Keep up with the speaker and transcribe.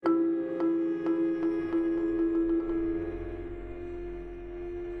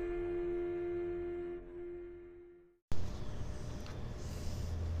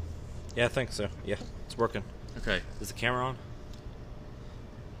Yeah, I think so. Yeah, it's working. Okay. Is the camera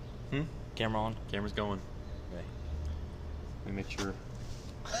on? Camera on? Camera's going. Okay. Let me make sure.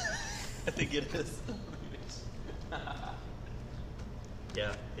 I think it is.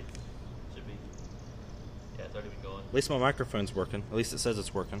 Yeah, it should be. Yeah, it's already been going. At least my microphone's working. At least it says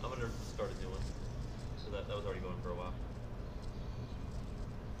it's working. I'm gonna start a new one. So that was already going for a while.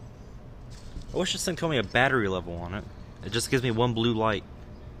 I wish this thing told me a battery level on it. It just gives me one blue light.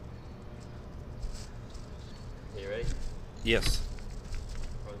 Are you ready? Yes.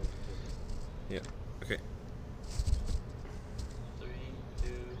 Yeah. Okay. 3, 2.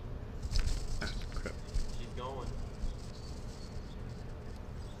 Crap. She's going.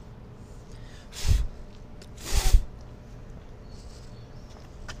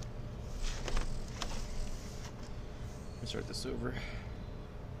 Let me start this over.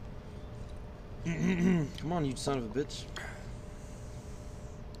 Come on, you son of a bitch.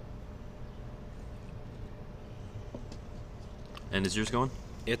 And is yours going?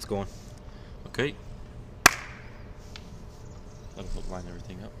 It's going. Okay. That'll help line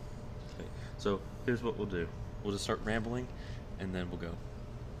everything up. Okay. So here's what we'll do. We'll just start rambling, and then we'll go.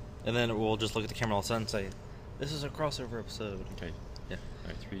 And then we'll just look at the camera all of a sudden and say, "This is a crossover episode." Okay. Yeah.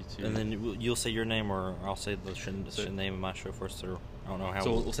 All right. 3, 2. And then you'll say your name, or I'll say the name of my show first, or I don't know how.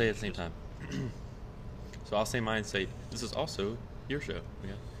 So we'll say it at the same time. So I'll say mine and say, "This is also your show."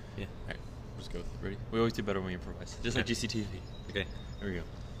 Okay? Yeah. All right. We'll just go with it. Ready? We always do better when we improvise. Just like GCTV. Okay. Here we go.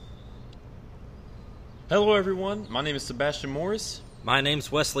 Hello, everyone. My name is Sebastian Morris. My name's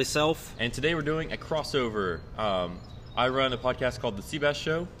Wesley Self. And today we're doing a crossover. I run a podcast called The SEABASS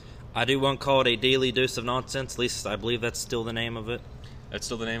Show. I do one called A Daily Dose of Nonsense. At least I believe that's still the name of it. That's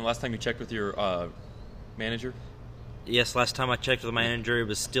still the name. Last time you checked with your manager? Yes, last time I checked with the manager, it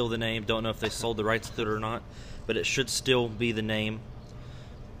was still the name. Don't know if they sold the rights to it or not, but it should still be the name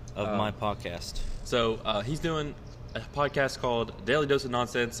of my podcast. So he's doing a podcast called Daily Dose of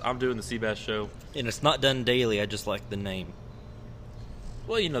Nonsense. I'm doing The SEABASS Show. And it's not done daily. I just like the name.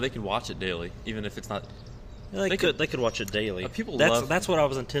 Well, you know, they can watch it daily, even if it's not... They could watch it daily. That's what I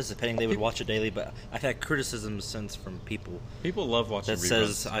was anticipating. They would watch it daily, but I've had criticisms since from people. People love watching that reruns.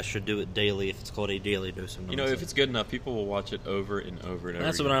 says I should do it daily if it's called A Daily Dose of Nonsense. You know, if it's good enough, people will watch it over and over and over.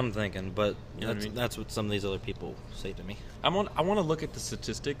 That's what I'm thinking, but you know what I mean? That's what some of these other people say to me. I want to look at the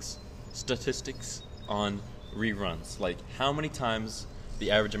statistics on reruns. Like, how many times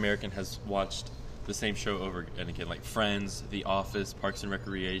the average American has watched the same show over and again, like Friends, The Office, Parks and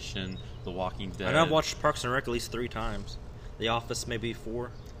Recreation, The Walking Dead. And I've watched Parks and Rec at least 3 times. The Office maybe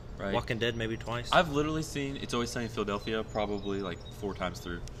 4. Right. Walking Dead maybe twice. I've literally seen It's Always Sunny in Philadelphia probably like 4 times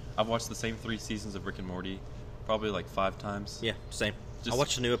through. I've watched the same 3 seasons of Rick and Morty probably like 5 times. Yeah, same. I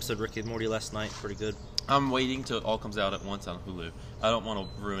watched a new episode of Rick and Morty last night. Pretty good. I'm waiting till it all comes out at once on Hulu. I don't want to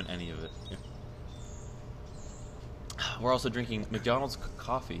ruin any of it. Yeah. We're also drinking McDonald's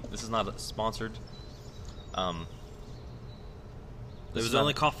coffee. This is not sponsored. There was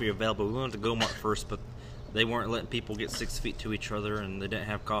only coffee available. We went to Go Mart first, but they weren't letting people get 6 feet to each other, and they didn't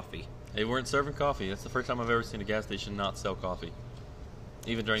have coffee. They weren't serving coffee. That's the first time I've ever seen a gas station not sell coffee,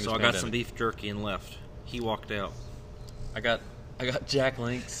 even during this So I pandemic. got some beef jerky and left. He walked out. I got Jack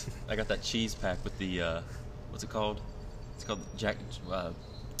Link's. I got that cheese pack with the what's it called? It's called Jack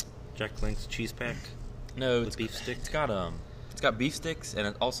Link's cheese pack. No, With beef sticks? It's got beef sticks, and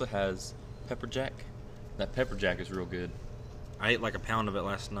it also has pepper jack. That pepper jack is real good. I ate like a pound of it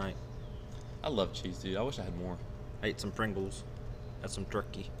last night. I love cheese, dude. I wish I had more. I ate some Pringles. Had some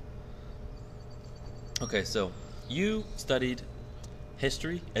turkey. Okay, so you studied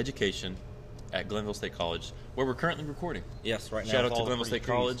history education at Glenville State College, where we're currently recording. Yes, right now. Shout it's out to all Glenville pretty State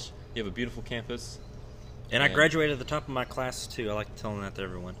trees. College. You have a beautiful campus. And I graduated at the top of my class, too. I like telling that to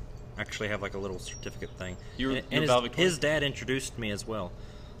everyone. I actually have like a little certificate thing. You're and valedictorian? his dad introduced me as well.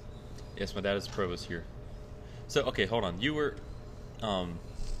 Yes, my dad is provost here. So, okay, hold on. You were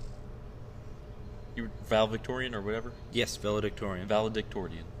valedictorian or whatever? Yes, valedictorian.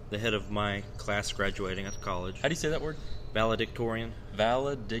 Valedictorian. The head of my class graduating at the college. How do you say that word? Valedictorian.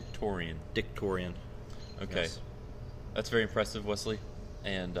 Valedictorian. Dictorian. Okay. Yes. That's very impressive, Wesley.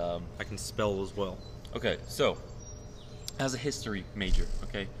 And, I can spell as well. okay, so, as a history major,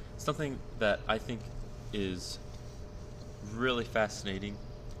 okay, something that I think is really fascinating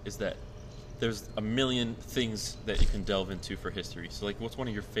is that there's a million things that you can delve into for history. So, like, what's one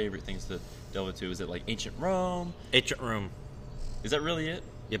of your favorite things to delve into? Is it, like, ancient Rome? Ancient Rome. Is that really it?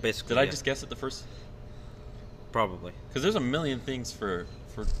 Yeah, basically. Did I yeah. just guess it the first? Probably. Because there's a million things for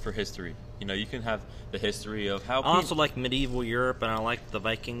history. You know, you can have the history of how... I also like medieval Europe, and I like the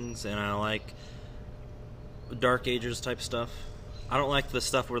Vikings, and I like Dark Ages type stuff. I don't like the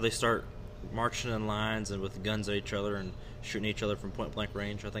stuff where they start marching in lines and with guns at each other and shooting each other from point blank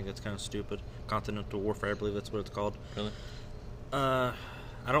range. I think that's kind of stupid. Continental warfare, I believe that's what it's called. Really? I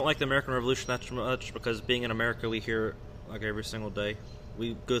don't like the American Revolution that much because being in America, we hear it like every single day.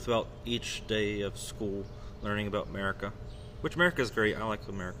 We go throughout each day of school learning about America, which America is great. I like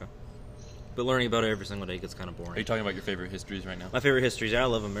America. But learning about it every single day gets kind of boring. Are you talking about your favorite histories right now? My favorite histories, I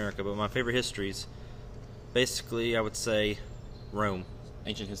love America, but my favorite histories, basically, I would say Rome.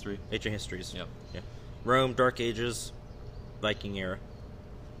 Ancient history? Ancient histories. Yep. Yeah. Rome, Dark Ages, Viking era.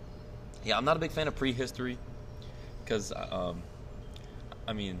 Yeah, I'm not a big fan of prehistory because, I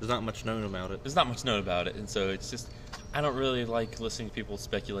mean... There's not much known about it. There's not much known about it, and so it's just... I don't really like listening to people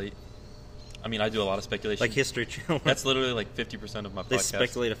speculate. I mean, I do a lot of speculation. Like History Channel. That's literally like 50% of my podcast. They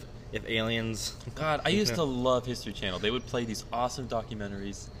speculate if aliens... God, I used to love History Channel. They would play these awesome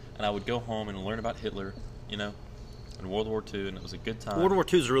documentaries, and I would go home and learn about Hitler, you know, and World War II, and it was a good time. World War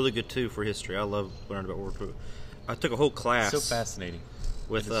II is really good, too, for history. I love learning about World War II. I took a whole class... So fascinating.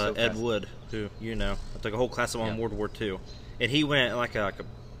 With Ed Wood, who, you know. I took a whole class on World War II. And he went at like a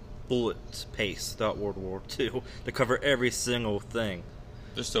bullet pace throughout World War II to cover every single thing.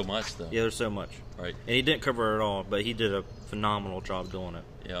 There's so much, though. Yeah, there's so much. Right. And he didn't cover it all, but he did a phenomenal job doing it.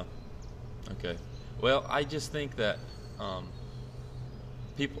 Yeah. Okay. Well, I just think that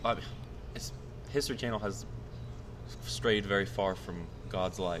History Channel has strayed very far from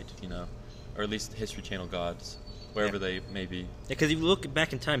God's light, you know, or at least History Channel gods, wherever they may be. Yeah, because if you look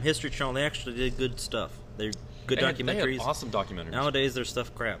back in time, History Channel, they actually did good stuff. They're good documentaries. They had awesome documentaries. Nowadays, their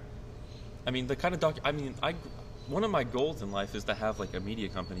stuff crap. I mean, the kind of one of my goals in life is to have like a media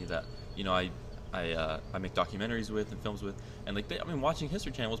company that, you know, I make documentaries with and films with, and like watching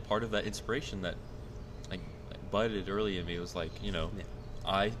History Channel was part of that inspiration that like budded early in me. It was like, you know,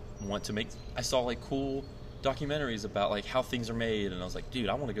 I want to make. I saw like cool documentaries about like how things are made, and I was like, dude,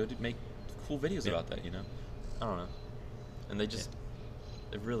 I want to go make cool videos about that. You know, I don't know, and they just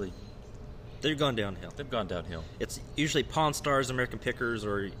they've gone downhill. They've gone downhill. It's usually Pawn Stars, American Pickers,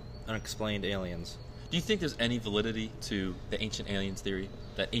 or unexplained aliens. Do you think there's any validity to the ancient aliens theory,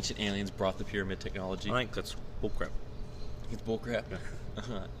 that ancient aliens brought the pyramid technology? I think that's bullcrap. It's bullcrap?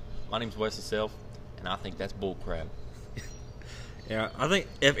 Yeah. My name's Wes itself, and I think that's bullcrap. Yeah, I think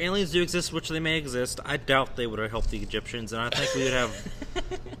if aliens do exist, which they may exist, I doubt they would have helped the Egyptians, and I think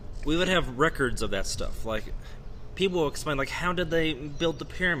we would have records of that stuff. Like, people will explain, like, how did they build the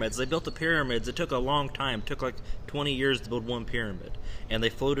pyramids? They built the pyramids. It took a long time. It took like 20 years to build one pyramid, and they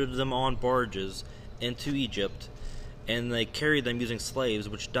floated them on barges into Egypt, and they carried them using slaves,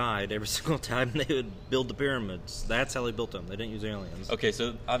 which died every single time they would build the pyramids. That's how they built them. They didn't use aliens. Okay,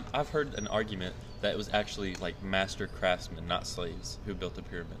 so I've heard an argument that it was actually like master craftsmen, not slaves, who built the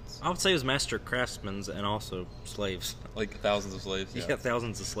pyramids. I would say it was master craftsmen and also slaves. Like thousands of slaves? Yeah,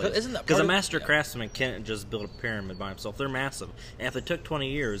 thousands of slaves. But isn't that because a master craftsman can't just build a pyramid by himself. They're massive. And if it took 20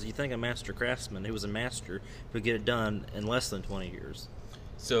 years, you think a master craftsman who was a master could get it done in less than 20 years.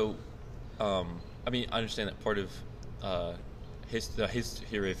 So, I mean, I understand that part of the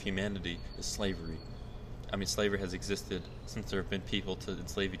history of humanity is slavery. I mean, slavery has existed since there have been people to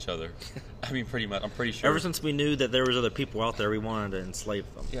enslave each other. I mean, pretty much. I'm pretty sure. Ever since we knew that there was other people out there, we wanted to enslave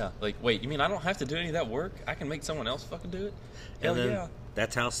them. Yeah. Like, wait, you mean I don't have to do any of that work? I can make someone else fucking do it? Hell and then yeah.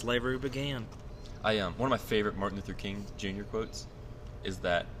 That's how slavery began. One of my favorite Martin Luther King Jr. quotes is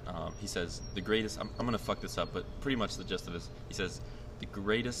that he says, the greatest, I'm going to fuck this up, but pretty much the gist of this, he says, the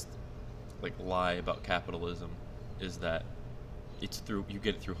greatest like lie about capitalism is that you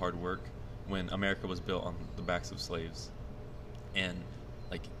get it through hard work, when America was built on the backs of slaves, and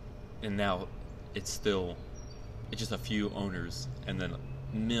now it's just a few owners, and then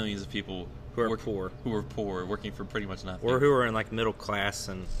millions of people who are poor working for pretty much nothing, or who are in like middle class,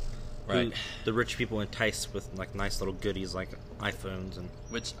 and right. The rich people entice with like nice little goodies like iPhones and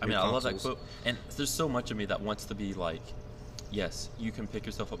I love that quote, and there's so much of me that wants to be like, yes, you can pick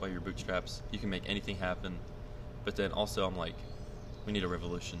yourself up by your bootstraps, you can make anything happen, but then also I'm like, we need a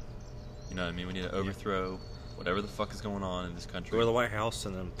revolution. You know what I mean? We need to overthrow whatever the fuck is going on in this country. Go to the White House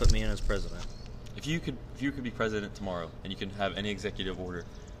and then put me in as president. If you could be president tomorrow and you can have any executive order,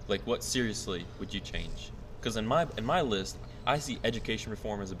 like what seriously would you change? Because in my list, I see education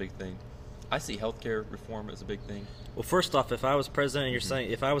reform as a big thing. I see healthcare reform as a big thing. Well, first off, if I was president, you're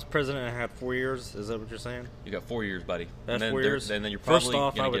saying if I was president and I had 4 years, is that what you're saying? You got 4 years, buddy. That's 4 years. And then you're probably first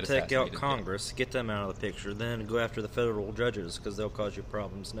off, I would take out assassinated. Congress, get them out of the picture, then go after the federal judges because they'll cause you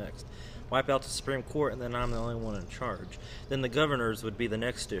problems next. Wipe out the Supreme Court, and then I'm the only one in charge. Then the governors would be the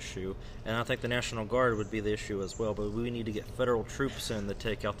next issue, and I think the National Guard would be the issue as well. But we need to get federal troops in to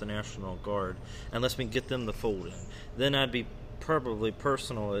take out the National Guard, unless we can get them to fold in. Then I'd be probably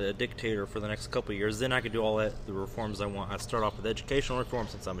personal a dictator for the next couple of years. Then I could do all the reforms I want. I'd start off with educational reform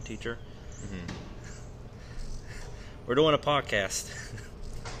since I'm a teacher. Mm-hmm. We're doing a podcast.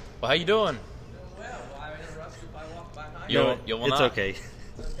 Well, how you doing? Doing well. Will I interrupt you if I walk behind You you? will It's not. okay.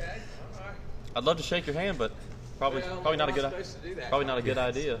 Okay. All right. I'd love to shake your hand, but probably Well, not a we're good supposed to do that. probably not a good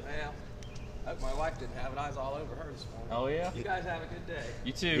idea. Well, I hope my wife didn't have it. I was all over her this morning. Oh yeah. You guys have a good day.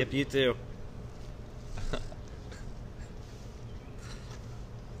 You too. Yep, you too.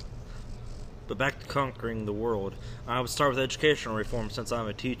 But back to conquering the world. I would start with educational reform since I'm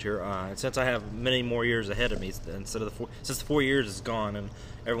a teacher, and since I have many more years ahead of me instead of since the 4 years is gone and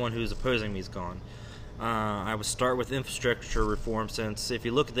everyone who's opposing me is gone. I would start with infrastructure reform since if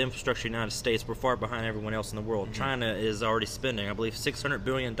you look at the infrastructure of the United States, we're far behind everyone else in the world. Mm-hmm. China is already spending, I believe, $600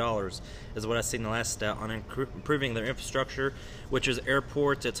 billion is what I see in the last stat on improving their infrastructure, which is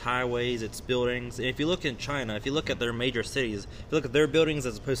airports, its highways, its buildings. And if you look in China, if you look at their major cities, if you look at their buildings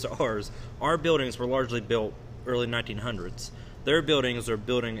as opposed to ours, our buildings were largely built early 1900s. Their buildings are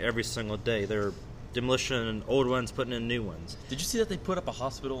building every single day. They're demolition old ones, putting in new ones. Did you see that they put up a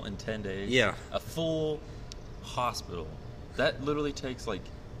hospital in 10 days? Yeah. A full hospital. That literally takes like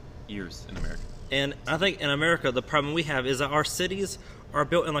years in America. And I think in America, the problem we have is that our cities are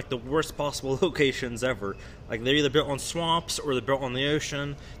built in like the worst possible locations ever. Like they're either built on swamps or they're built on the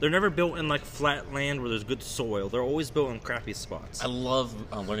ocean. They're never built in like flat land where there's good soil. They're always built in crappy spots. I love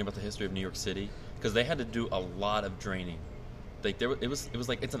learning about the history of New York City because they had to do a lot of draining. Like it was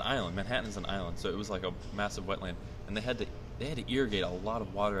like it's an island. Manhattan's an island, so it was like a massive wetland, and they had to irrigate a lot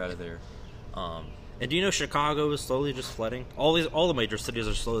of water out of there. And do you know Chicago is slowly just flooding? All the major cities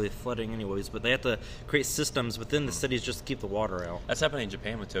are slowly flooding, anyways. But they have to create systems within the cities just to keep the water out. That's happening in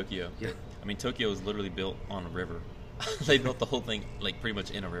Japan with Tokyo. Yeah. I mean, Tokyo is literally built on a river. They built the whole thing like pretty much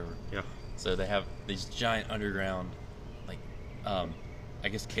in a river. Yeah. So they have these giant underground, like, I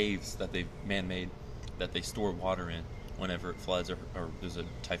guess caves that they've man-made that they store water in whenever it floods or there's a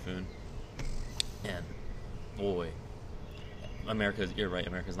typhoon. And boy, you're right.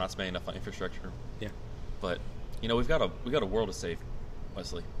 America's not spending enough on infrastructure. Yeah. But we've got a world to save,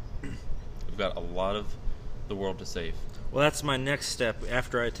 Wesley. We've got a lot of the world to save. Well, that's my next step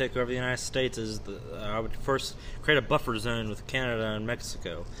after I take over the United States. I would first create a buffer zone with Canada and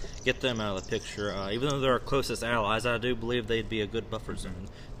Mexico, get them out of the picture. Even though they're our closest allies, I do believe they'd be a good buffer zone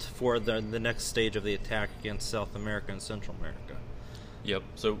for the next stage of the attack against South America and Central America. Yep.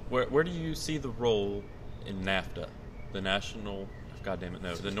 So where do you see the role in NAFTA, the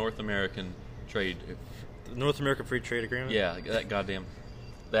the North American Trade, the North American Free Trade Agreement? Yeah,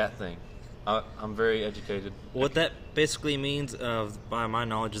 that thing. I'm very educated. What that basically means, by my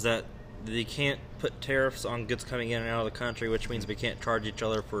knowledge, is that they can't put tariffs on goods coming in and out of the country, which means we can't charge each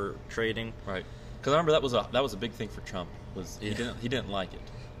other for trading. Right. Because I remember that was a big thing for Trump. He didn't like it.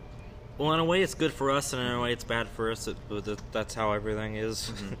 Well, in a way, it's good for us, and in a way, it's bad for us. That's how everything is.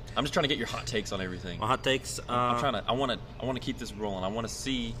 Mm-hmm. I'm just trying to get your hot takes on everything. My hot takes. I want to keep this rolling. I want to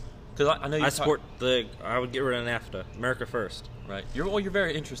see because I know you. I would get rid of NAFTA. America first. Right. You're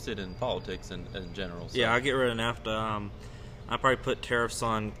very interested in politics in general. So. Yeah, I get rid of NAFTA. I probably put tariffs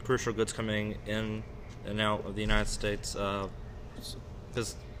on crucial goods coming in and out of the United States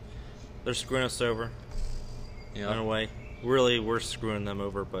because they're screwing us over. Yeah. In a way, really, we're screwing them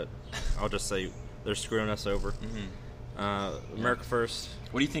over, but I'll just say they're screwing us over. Mm-hmm. America first.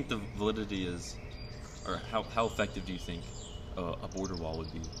 What do you think the validity is, or how effective do you think a border wall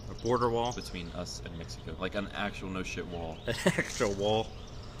would be? A border wall between us and Mexico, like an actual no shit wall. An actual wall.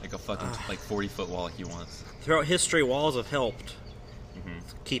 Like a fucking 40-foot wall like he wants. Throughout history, walls have helped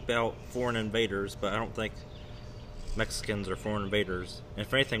keep out foreign invaders, but I don't think Mexicans are foreign invaders. And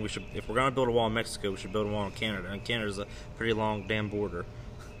if anything, if we're going to build a wall in Mexico, we should build a wall in Canada. And Canada's a pretty long damn border.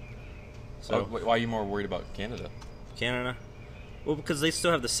 So why are you more worried about Canada? Canada? Well, because they still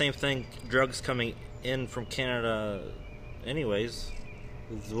have the same thing, drugs coming in from Canada anyways.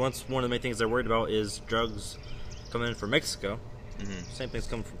 One of the main things they're worried about is drugs coming in from Mexico. Mm-hmm. Same thing's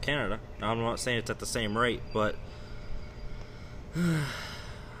coming from Canada. Now, I'm not saying it's at the same rate, but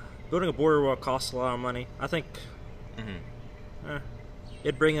building a border wall costs a lot of money. I think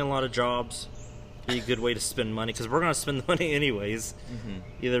it'd bring in a lot of jobs. Be a good way to spend money because we're going to spend the money anyways,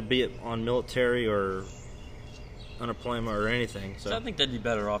 either be it on military or unemployment or anything. So I think they'd be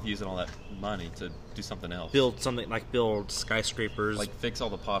better off using all that money to do something else. Build skyscrapers, like fix all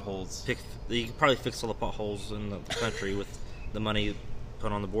the potholes. You could probably fix all the potholes in the country with the money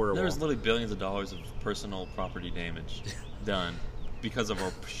put on the border wall. There's literally billions of dollars of personal property damage done because of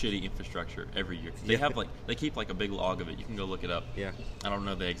our shitty infrastructure every year. They have they keep like a big log of it. You can go look it up. Yeah. I don't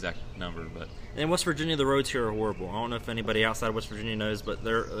know the exact number, but In West Virginia, the roads here are horrible. I don't know if anybody outside of West Virginia knows, but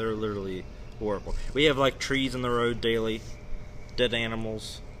they're literally horrible. We have like trees in the road daily, dead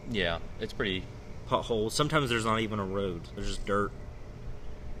animals, yeah, it's pretty. potholes. Sometimes there's not even a road. There's just dirt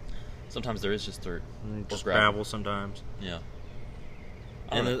Sometimes there is just dirt and or just gravel. gravel sometimes. Yeah.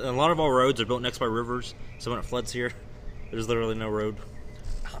 And a lot of our roads are built next by rivers, so when it floods here, there's literally no road.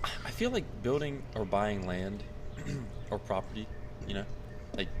 I feel like building or buying land or property, you know,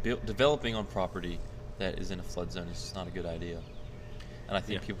 like developing on property that is in a flood zone is just not a good idea. And I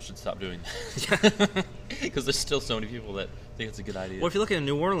think people should stop doing that. Because there's still so many people that think it's a good idea. Well, if you look at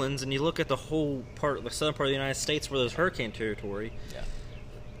New Orleans and you look at the whole part, the southern part of the United States where there's hurricane territory, yeah.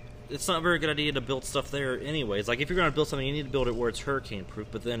 it's not a very good idea to build stuff there anyways. Like, if you're going to build something, you need to build it where it's hurricane-proof,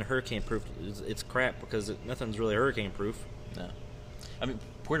 but then hurricane-proof, it's crap because nothing's really hurricane-proof. No. I mean,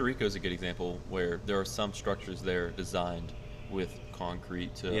 Puerto Rico is a good example where there are some structures there designed with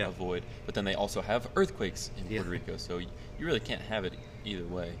concrete to avoid, but then they also have earthquakes in Puerto Rico, so you really can't have it either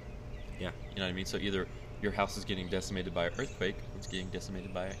way. Yeah. You know what I mean? So either your house is getting decimated by an earthquake, or it's getting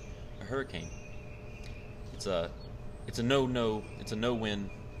decimated by a hurricane. It's a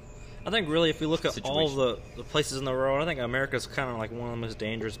no-win. I think really if you look at all situation. the places in the world, I think America's kind of like one of the most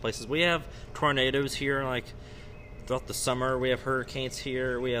dangerous places. We have tornadoes here, like throughout the summer. We have hurricanes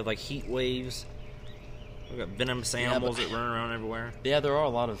here. We have like heat waves. We've got venomous animals that run around everywhere. Yeah, there are a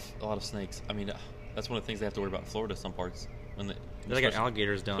lot of snakes. I mean, that's one of the things they have to worry about in Florida. Some parts when They got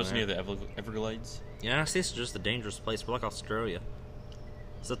alligators down especially there. near the Everglades. Yeah, I see it's just a dangerous place. We're like Australia.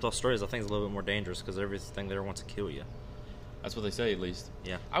 Except Australia, I think, is a little bit more dangerous because everything there wants to kill you. That's what they say, at least.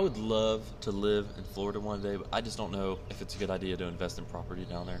 Yeah. I would love to live in Florida one day, but I just don't know if it's a good idea to invest in property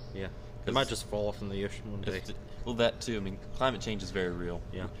down there. Yeah. It might just fall off in the ocean one day. Well, that too. I mean, climate change is very real.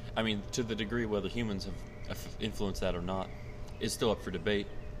 Yeah. I mean, to the degree whether humans have influenced that or not is still up for debate,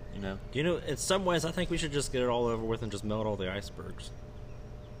 you know? You know, in some ways, I think we should just get it all over with and just melt all the icebergs.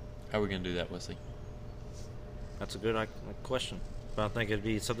 How are we going to do that, Wesley? That's a good question. But I think it'd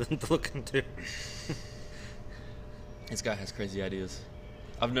be something to look into. This guy has crazy ideas.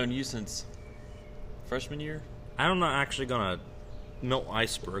 I've known you since freshman year. I'm not actually going to melt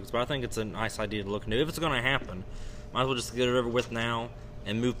icebergs, but I think it's a nice idea to look into. If it's going to happen, might as well just get it over with now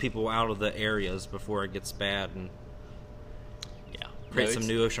and move people out of the areas before it gets bad and create some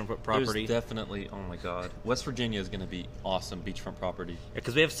new oceanfront property. There's definitely, oh my god. West Virginia is going to be awesome beachfront property. Yeah,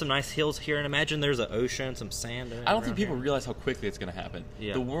 because we have some nice hills here, and imagine there's an ocean, some sand. I don't think people realize how quickly it's going to happen.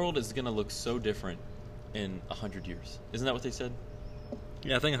 Yeah. The world is going to look so different in 100 years. Isn't that what they said?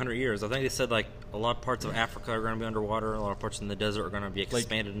 Yeah, I think 100 years. I think they said like a lot of parts of Africa are going to be underwater, a lot of parts in the desert are going to be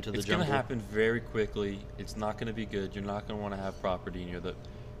expanded into the jungle. It's going to happen very quickly. It's not going to be good. You're not going to want to have property near the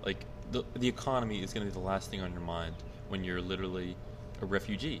economy is going to be the last thing on your mind when you're literally a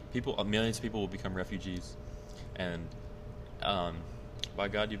refugee. Millions of people will become refugees, and by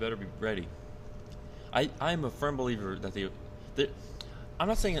God, you better be ready. I'm a firm believer that I'm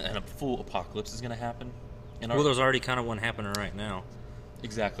not saying a full apocalypse is going to happen. Well, there's already kind of one happening right now.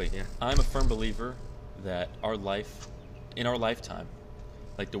 Exactly. Yeah. I'm a firm believer that in our lifetime,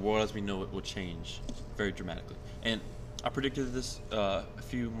 like the world as we know it will change very dramatically. And I predicted this a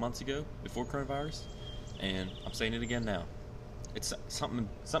few months ago before coronavirus, and I'm saying it again now. It's something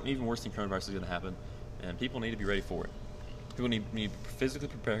even worse than coronavirus is going to happen, and people need to be ready for it. People need to be physically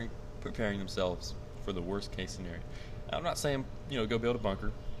preparing themselves for the worst case scenario. I'm not saying go build a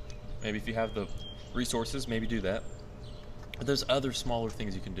bunker. Maybe if you have the resources, maybe do that. But there's other smaller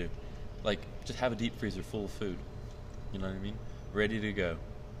things you can do, like just have a deep freezer full of food. You know what I mean? Ready to go.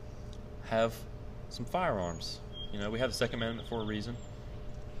 Have some firearms. We have the Second Amendment for a reason.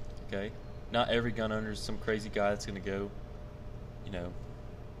 Okay, not every gun owner is some crazy guy that's going to go.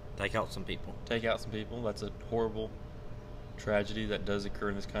 Take out some people. That's a horrible tragedy that does occur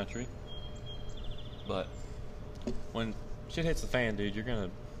in this country. But when shit hits the fan, dude, you're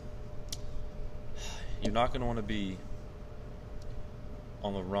not gonna want to be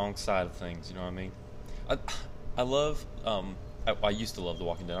on the wrong side of things. You know what I mean? I love. I used to love The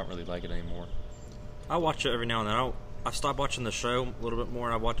Walking Dead. I don't really like it anymore. I watch it every now and then. I stopped watching the show a little bit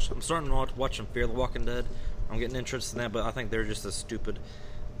more. I'm starting to watch Fear the Walking Dead. I'm getting interested in that, but I think they're just as stupid.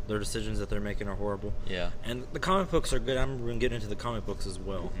 Their decisions that they're making are horrible. Yeah. And the comic books are good. I'm going to get into the comic books as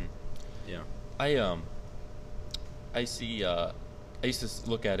well. Mm-hmm. Yeah. I used to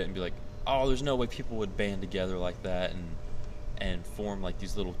look at it and be like, oh, there's no way people would band together like that and form like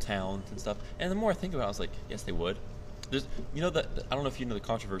these little towns and stuff. And the more I think about it, I was like, yes, they would. There's, I don't know if you know the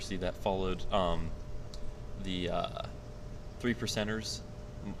controversy that followed the 3%ers.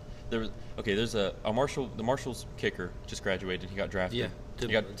 There's a Marshall. The Marshall's kicker just graduated. He got drafted. Yeah, he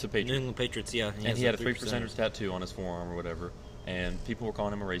got to Patriots. New England Patriots. Yeah, And he had a 3%ers tattoo on his forearm or whatever, and people were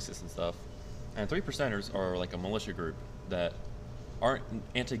calling him a racist and stuff. And 3%ers are like a militia group that aren't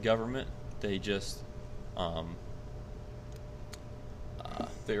anti-government. They just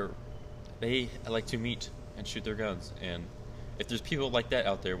they like to meet and shoot their guns. And if there's people like that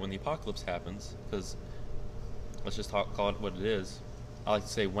out there when the apocalypse happens, because let's just call it what it is. I like to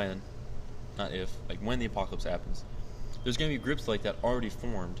say when, not if. Like when the apocalypse happens, there's going to be groups like that already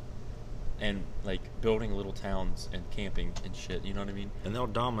formed, and like building little towns and camping and shit. You know what I mean? And they'll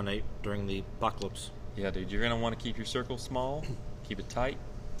dominate during the apocalypse. Yeah, dude. You're going to want to keep your circle small, keep it tight,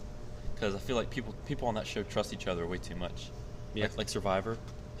 because I feel like people on that show trust each other way too much. Yeah. Like Survivor,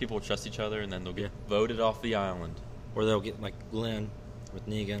 people will trust each other, and then they'll get voted off the island. Or they'll get like Glenn with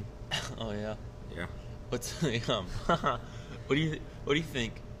Negan. Oh yeah. Yeah. What's what do you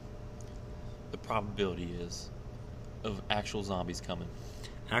think the probability is of actual zombies coming?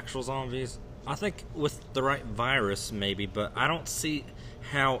 Actual zombies? I think with the right virus, maybe, but I don't see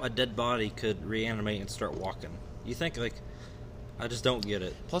how a dead body could reanimate and start walking. You think, like, I just don't get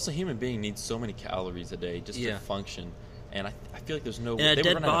it. Plus, a human being needs so many calories a day just to function, and I feel like there's no way. In a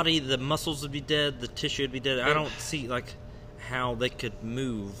dead body, the muscles would be dead, the tissue would be dead. I don't see, like, how they could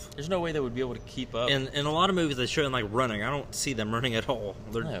move. There's no way they would be able to keep up. In a lot of movies, they show them, like, running. I don't see them running at all.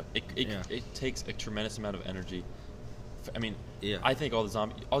 No, it takes a tremendous amount of energy. I mean, yeah. I think all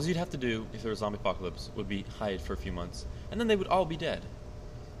you'd have to do if there was a zombie apocalypse would be hide for a few months, and then they would all be dead.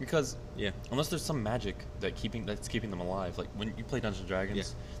 Because unless there's some magic that's keeping them alive, like when you play Dungeons &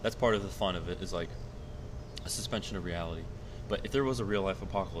 Dragons, that's part of the fun of it, is like a suspension of reality. But if there was a real life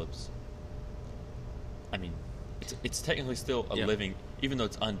apocalypse, I mean, it's technically still a living, even though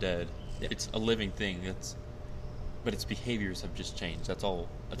it's undead, it's a living thing. But its behaviors have just changed. That's all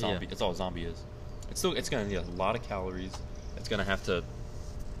a zombie. That's all a zombie is. It's going to need a lot of calories. It's going to have to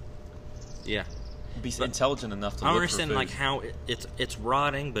be intelligent enough to. I don't look understand for food. like how it's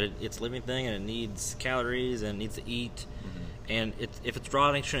rotting, but it's a living thing and it needs calories and it needs to eat. Mm-hmm. And if it's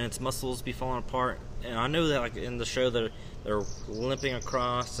rotting, shouldn't its muscles be falling apart? And I know that like in the show they're limping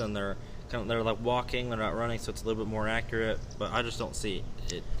across and they're like walking, they're not running, so it's a little bit more accurate. But I just don't see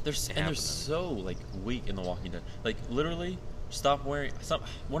it. They're so like weak in The Walking Dead. Like literally, stop wearing.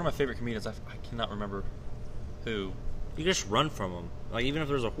 One of my favorite comedians. I cannot remember who. You just run from them, like even if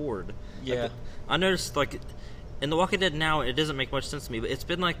there's a horde. Yeah. Like, I noticed like in The Walking Dead now, it doesn't make much sense to me, but it's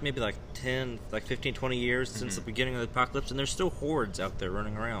been like maybe like 10, like 15, 20 years since the beginning of the apocalypse, and there's still hordes out there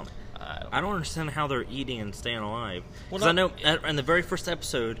running around. I don't understand how they're eating and staying alive. Because I know in the very first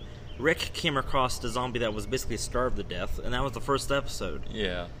episode, Rick came across a zombie that was basically starved to death, and that was the first episode.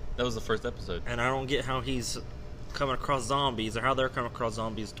 Yeah, that was the first episode. And I don't get how he's coming across zombies, or how they're coming across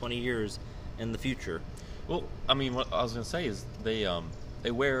zombies 20 years in the future. Well, I mean, what I was gonna say is they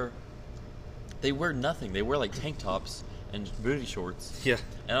wear nothing. They wear like tank tops and booty shorts. Yeah.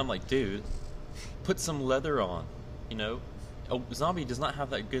 And I'm like, dude, put some leather on. You know, a zombie does not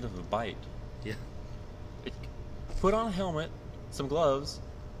have that good of a bite. Yeah. Put on a helmet, some gloves,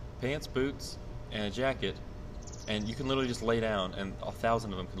 pants, boots, and a jacket, and you can literally just lay down, and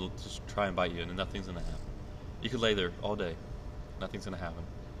 1,000 of them could just try and bite you, and nothing's gonna happen. You could lay there all day, nothing's gonna happen.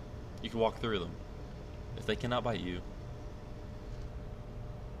 You can walk through them. If they cannot bite you,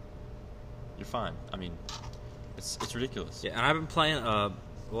 you're fine. I mean, it's ridiculous. Yeah, and I've been playing a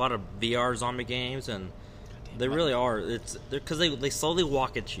lot of VR zombie games, and they really are. Because they slowly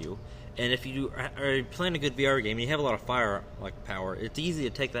walk at you, and if you are playing a good VR game, you have a lot of fire like power. It's easy to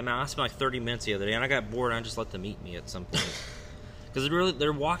take them out. I spent like 30 minutes the other day, and I got bored. And I just let them eat me at some point. Because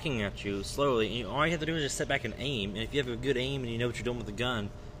they're walking at you slowly, and all you have to do is just sit back and aim. And if you have a good aim and you know what you're doing with the gun,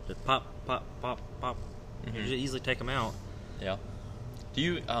 just pop, pop, pop, pop. You can just easily take them out. Yeah. Do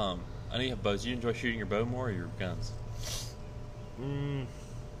you? I know you have bows. Do you enjoy shooting your bow more or your guns?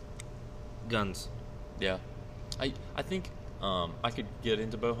 Guns. Yeah. I think I could get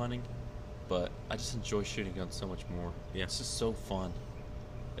into bow hunting, but I just enjoy shooting guns so much more. Yeah. It's just so fun.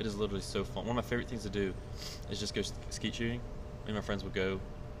 It is literally so fun. One of my favorite things to do is just go skeet shooting. Me and my friends would go.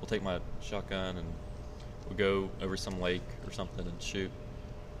 We'll take my shotgun and we'll go over some lake or something and shoot.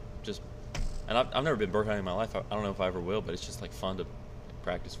 And I've never been bird hunting in my life. I don't know if I ever will, but it's just like fun to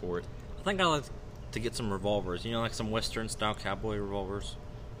practice for it. I think I like to get some revolvers. You know, like some Western-style cowboy revolvers.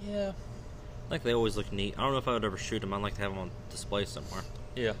 Yeah. I think they always look neat. I don't know if I would ever shoot them. I'd like to have them on display somewhere.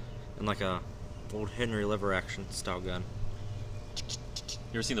 Yeah. And like a old Henry lever action style gun.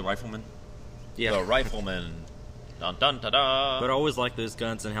 You ever seen The Rifleman? Yeah. The Rifleman. Dun dun da da. But I always like those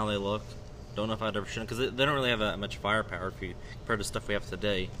guns and how they look. Don't know if I'd ever shoot because they don't really have that much firepower if you compared to stuff we have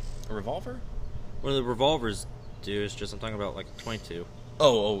today. A revolver? One of the revolvers do is just I'm talking about like 22.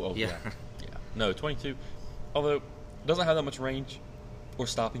 Oh, Yeah. yeah. No, 22. Although it doesn't have that much range or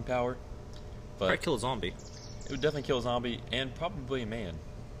stopping power, but Probably kill a zombie. it would definitely kill a zombie and probably a man.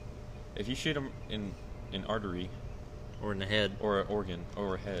 If you shoot him in artery Or in the head. or an organ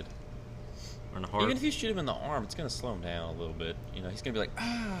or a head, Or in the heart. even if you shoot him in the arm, it's gonna slow him down a little bit. You know, he's gonna be like,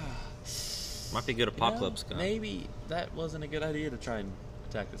 Might be a good you know, apocalypse gun. maybe that wasn't a good idea to try and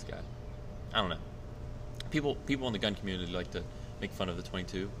attack this guy. I don't know. People in the gun community like to make fun of the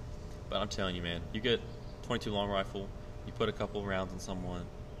 22, but I'm telling you, man, you get 22 long rifle, you put a couple rounds on someone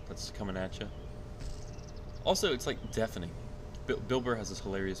that's coming at you. Also, it's like deafening. Bill Burr has this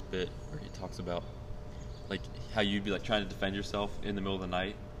hilarious bit where he talks about like how you'd be like trying to defend yourself in the middle of the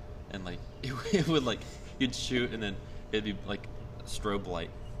night, and like it would like you'd shoot and then it'd be like a strobe light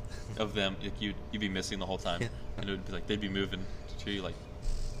of them. Like you'd be missing the whole time, and it would be like they'd be moving to you like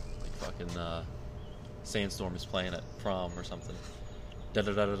fucking Sandstorm is playing at prom or something. Da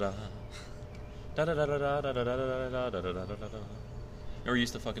da da da da. Da da da da da da da da da da da da da da. Or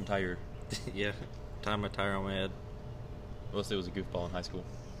used to fucking tie your. Yeah. Tie my tire on my head. Unless it was a goofball in high school.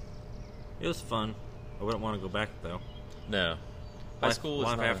 It was fun. I wouldn't want to go back though. No. High school is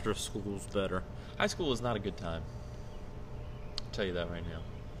life not after school's better. High school is not a good time. I'll tell you that right now.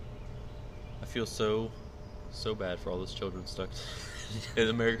 I feel so bad for all those children stuck in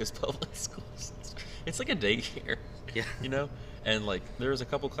America's public schools. It's like a daycare. Yeah. You know? And like there's a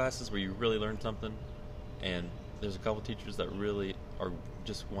couple classes where you really learn something, and there's a couple teachers that really are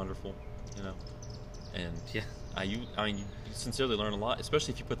just wonderful, you know? And Yeah. you sincerely learn a lot,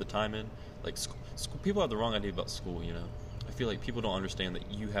 especially if you put the time in. Like people have the wrong idea about school, you know. I feel like people don't understand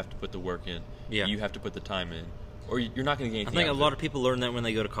that you have to put the work in. Yeah. You have to put the time in, or you're not going to get I anything. think a out lot of people learn that when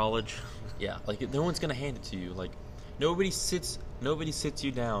they go to college. Yeah, like no one's going to hand it to you. Like nobody sits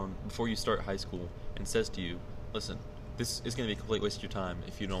you down before you start high school and says to you, "Listen, this is going to be a complete waste of your time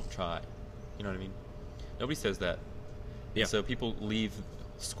if you don't try." You know what I mean? Nobody says that. Yeah. And so people leave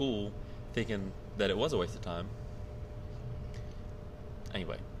school thinking that it was a waste of time.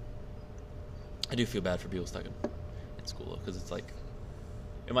 Anyway, I do feel bad for people stuck in school because it's like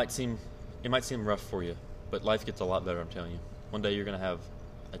it might seem rough for you, but life gets a lot better. I'm telling you. One day you're gonna have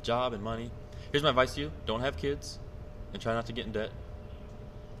a job and money. Here's my advice to you: don't have kids, and try not to get in debt.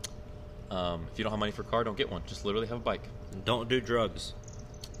 If you don't have money for a car, don't get one. Just literally have a bike. And don't do drugs.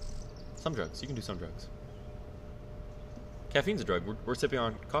 Some drugs. You can do some drugs. Caffeine's a drug. We're sipping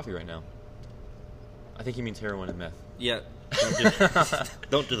on coffee right now. I think he means heroin and meth. Yeah.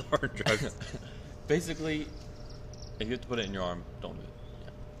 Don't do the hard drugs. Basically, if you have to put it in your arm, don't do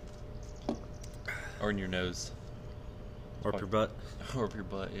it. Yeah. Or in your nose. Or up your butt. Or up your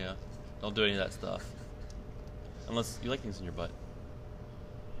butt, yeah. Don't do any of that stuff. Unless you like things in your butt.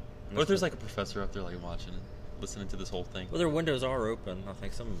 What if there's like a professor up there like watching and listening to this whole thing? Well, their windows are open. I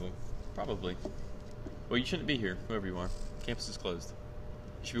think some of them. Probably. Well, you shouldn't be here, whoever you are. Campus is closed.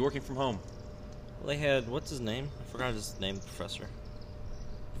 You should be working from home. Well, they had what's his name? I forgot his name. Professor.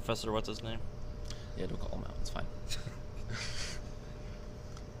 Professor, what's his name? Yeah, don't call him out. It's fine.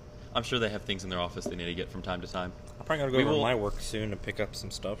 I'm sure they have things in their office they need to get from time to time. I'm probably gonna go over to my work soon to pick up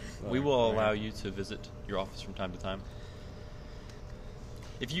some stuff. We will allow you to visit your office from time to time.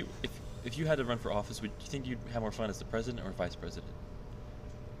 If you had to run for office, would you think you'd have more fun as the president or vice president?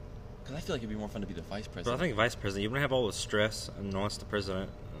 Because I feel like it'd be more fun to be the vice president. But I think vice president, you're gonna have all the stress, and unless the president,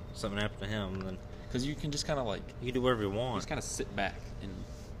 something happened to him, then because you can just kind of like you can do whatever you you want. just kind of sit back and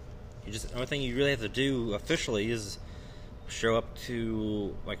The only thing you really have to do officially is show up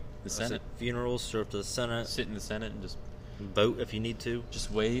to like The Senate. funerals, show up to the Senate, sit in the Senate and just vote if you need to. just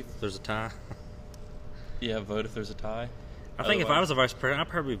wave. If there's a tie. Yeah, vote if there's a tie. I think if I was a vice president,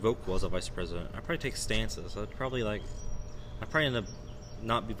 I'd probably vote as a vice president. I'd probably take stances. I'd probably end up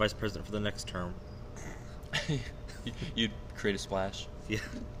not be vice president for the next term. You'd create a splash. Yeah,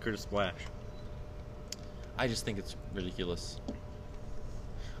 create a splash. I just think it's ridiculous.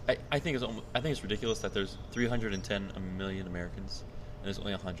 I think it's ridiculous that there's 310 million Americans and there's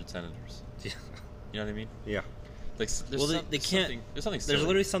only 100 senators. Yeah. You know what I mean? Yeah. Like, Well, they can't. There's something. There's silly.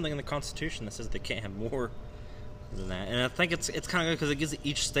 literally something in the Constitution that says they can't have more than that, and I think it's kind of good because it gives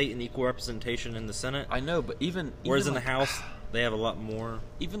each state an equal representation in the Senate. I know, but Whereas in like, the House, they have a lot more.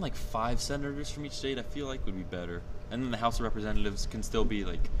 even like 5 senators from each state, I feel like would be better. And then the House of Representatives can still be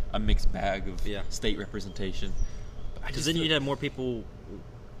like a mixed bag of state representation. Because then you'd have more people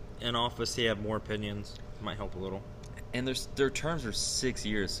in office. They have more opinions. Might help a little. And their terms are 6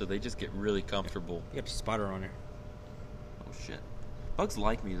 years, so they just get really comfortable. You got a spotter on there. Oh shit! Bugs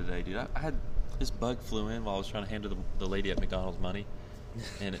like me today, dude. I had this bug flew in while I was trying to handle the lady at McDonald's money,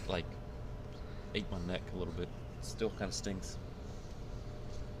 and it like ate my neck a little bit. It still kind of stinks.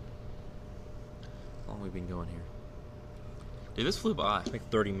 How long have we been going here? Dude, this flew by. Like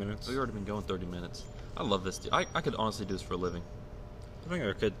 30 minutes. We've already been going 30 minutes. I love this. I could honestly do this for a living. I think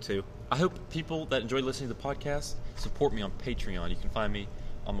I could too. I hope people that enjoy listening to the podcast support me on Patreon. You can find me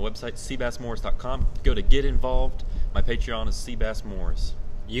on my website, SEABASSMorris.com. Go to Get Involved. My Patreon is SEABASSMorris.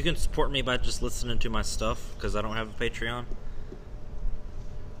 You can support me by just listening to my stuff, because I don't have a Patreon.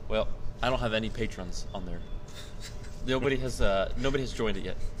 Well, I don't have any patrons on there. Nobody has joined it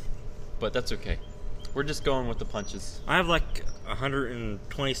yet, but that's okay. We're just going with the punches. I have like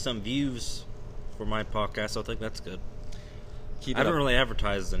 120 some views for my podcast, so I think that's good. I haven't really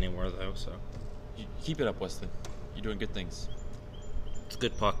advertised anywhere though, so keep it up, Wesley. You're doing good things. It's a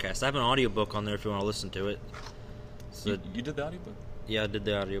good podcast. I have an audiobook on there if you want to listen to it. So you did the audiobook? Yeah, I did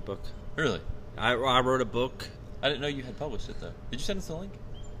the audiobook. Really? I wrote a book. I didn't know you had published it though. Did you send us the link?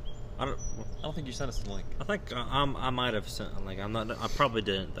 I don't think you sent us the link. I think I might have sent a link. I probably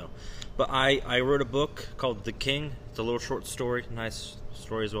didn't though. But I wrote a book called The King. It's a little short story, nice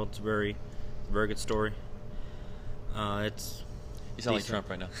story as well. It's a very good story. It's you sound like Trump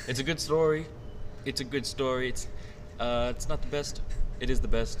right now. It's a good story. It's a good story. It's not the best. It is the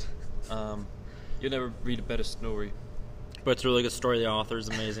best. You'll never read a better story. But it's a really good story. The author is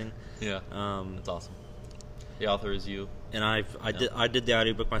amazing. Yeah. That's awesome. The author is you. And I did the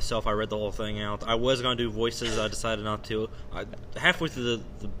audiobook myself. I read the whole thing out. I was going to do voices. I decided not to. Halfway through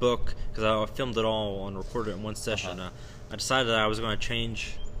the book, because I filmed it all and recorded it in one session, I decided that I was going to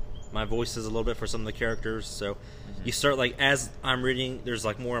change my voices a little bit for some of the characters. So you start, like, as I'm reading, there's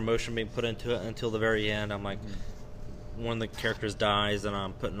like more emotion being put into it until the very end. I'm like, one of the characters dies, and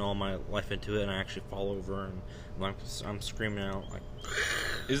I'm putting all my life into it, and I actually fall over, and I'm screaming out. Like,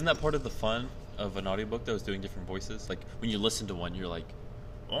 isn't that part of the fun of an audiobook though, is doing different voices? Like when you listen to one, you're like,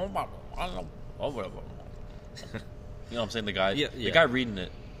 oh my, you know what I'm saying? The guy reading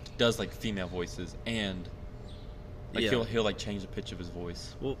it does like female voices, and like he'll like change the pitch of his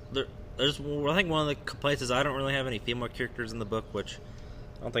voice. Well, there's I think one of the complaints is I don't really have any female characters in the book, which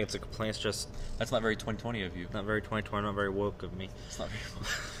I don't think it's a complaint. It's just that's not very 2020 of you. Not very 2020. Not very woke of me. It's not very woke.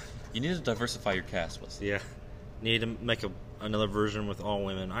 You need to diversify your cast, Wesley. Yeah. Need to make another version with all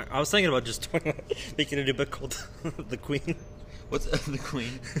women. I was thinking about just making a new book called The Queen. What's The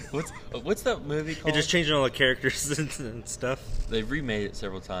Queen? What's that movie called? You're just changing all the characters and stuff. They've remade it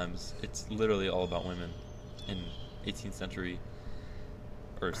several times. It's literally all about women in 18th century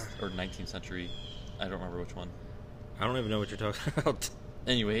or 19th century. I don't remember which one. I don't even know what you're talking about.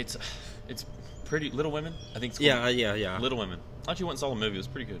 Anyway, it's pretty. Little Women, I think it's called. Yeah. Little Women. I actually went and saw the movie. It was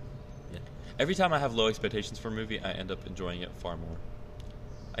pretty good. Yeah. Every time I have low expectations for a movie, I end up enjoying it far more.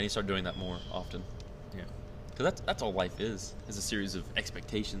 I need to start doing that more often. Yeah. Because that's all life is a series of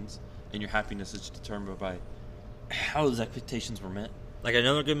expectations, and your happiness is determined by how those expectations were met. Like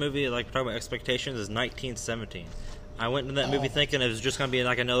another good movie, like talking about expectations, is 1917. I went into that movie thinking it was just going to be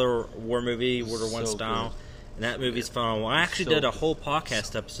like another war movie, World War I style. Good. And that movie's phenomenal. I actually did a whole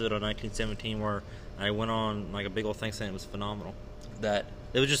podcast episode on 1917 where I went on like a big old thing saying it was phenomenal.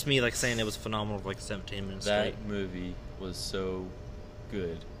 It was just me like saying it was phenomenal for like 17 minutes straight. That movie was so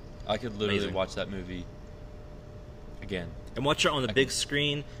good. I could literally watch that movie again. And watch it on the big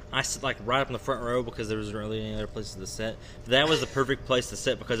screen. I sit like right up in the front row because there wasn't really any other places to sit. But that was the perfect place to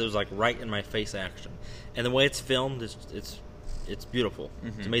sit because it was like right in my face action. And the way it's filmed, it's beautiful. Mm-hmm.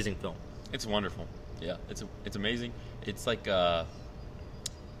 It's an amazing film. It's wonderful. Yeah, it's amazing. It's like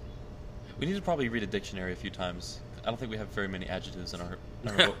we need to probably read a dictionary a few times. I don't think we have very many adjectives in our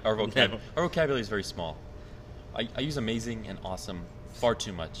vocabulary. Our vocabulary is very small. I use amazing and awesome far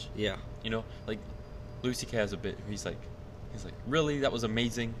too much. Yeah. You know, like Louis C.K. has a bit. He's like, really? That was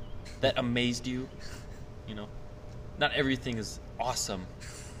amazing? That amazed you? You know, not everything is awesome.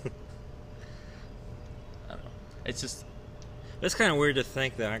 I don't know. It's just. It's kind of weird to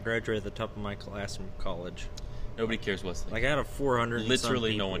think that I graduated at the top of my class from college. Nobody cares, Wesley. Like out of 400,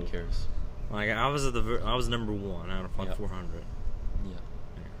 literally no one cares. Like I was number one out of 400. Yeah.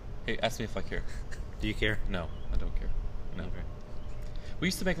 Hey, ask me if I care. Do you care? No, I don't care. No. Okay. We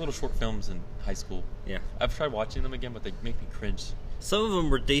used to make little short films in high school. Yeah. I've tried watching them again, but they make me cringe. Some of them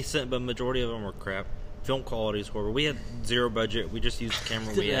were decent, but majority of them were crap. Film quality is horrible. We had zero budget. We just used the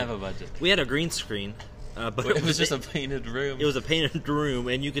camera. We didn't have a budget. We had a green screen. But it was just a painted room. It was a painted room,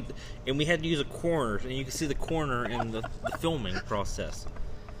 and we had to use a corner, and you could see the corner in the filming process.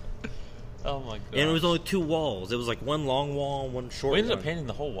 Oh my god! And it was only two walls. It was like one long wall, and one short. We ended up painting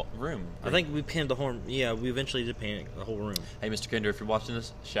the whole room. I think we painted the whole. Yeah, we eventually did paint the whole room. Hey, Mr. Kinder, if you're watching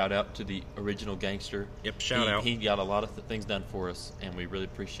this, shout out to the original gangster. Yep, shout out. He got a lot of things done for us, and we really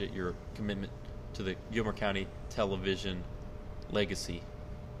appreciate your commitment to the Gilmer County television legacy.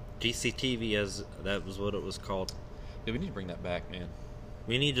 GCTV, as that was what it was called. Yeah, we need to bring that back, man.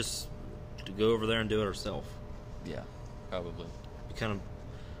 We need just to go over there and do it ourselves. Yeah, probably. Be kind of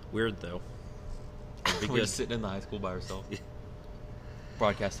weird though. It'd be We're good. just sitting in the high school by ourselves,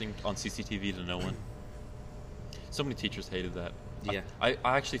 broadcasting on CCTV to no one. So many teachers hated that. Yeah. I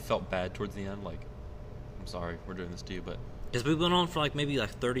actually felt bad towards the end. Like, I'm sorry, we're doing this to you, but Because we went on for maybe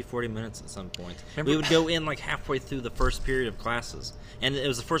 30, 40 minutes at some point. Remember- We would go in halfway through the first period of classes. And it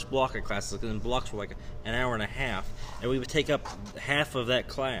was the first block of classes, and blocks were an hour and a half. And we would take up half of that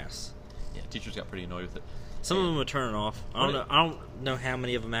class. yeah, teachers got pretty annoyed with it. Some of them would turn it off. I don't know how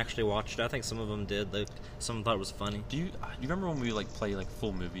many of them actually watched it. I think some of them did. Some of them thought it was funny. Do you remember when we play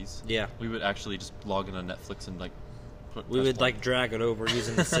full movies? Yeah. We would actually just log in on Netflix and We would play. drag it over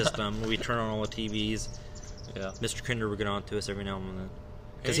using the system. We'd turn on all the TVs. Yeah. Mr. Kinder would get on to us every now and then.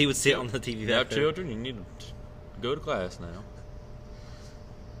 Because Hey, he would sit on the TV Now, back there. children, you need to go to class now.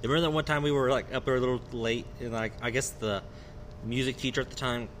 Remember that one time we were up there a little late, and I guess the music teacher at the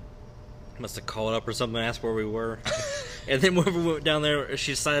time must have called up or something and asked where we were. And then when we went down there,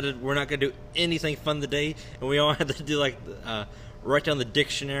 she decided we're not going to do anything fun today, and we all had to do write down the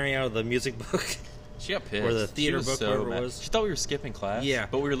dictionary out of the music book. She got pissed. Or the She theater was book, so whatever it mad. was. She thought we were skipping class. Yeah.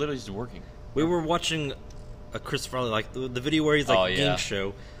 But we were literally just working. We were watching a Chris Farley, the video where he's Oh, yeah. game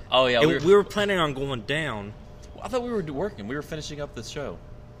show. Oh yeah. And we were planning on going down. I thought we were working. We were finishing up this show.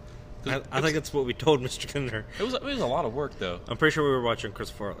 I think that's what we told Mr. Kinder. It was a lot of work though. I'm pretty sure we were watching Chris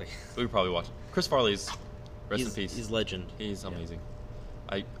Farley. We were probably watching. Chris Farley's rest in peace. He's legend. He's Yeah. amazing.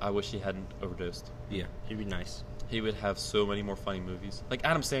 I wish he hadn't overdosed. Yeah, he'd be nice. He would have so many more funny movies. Like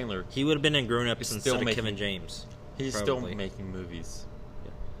Adam Sandler. He would have been in Grown Ups He's instead still of making- Kevin James. He's Probably. still making movies.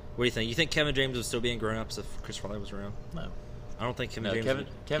 What do you think? You think Kevin James would still be in Grown Ups if Chris Farley was around? No. I don't think No,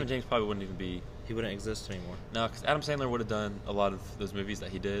 Kevin James probably wouldn't even be. He wouldn't exist anymore. No, because Adam Sandler would have done a lot of those movies that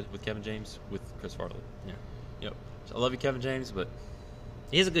he did with Kevin James with Chris Farley. Yeah. Yep. So I love you, Kevin James, but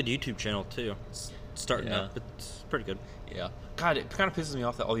He has a good YouTube channel too. It's starting Yeah. up. It's pretty good. yeah. God, it kind of pisses me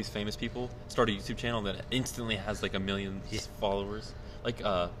off that all these famous people start a YouTube channel that instantly has 1 million followers.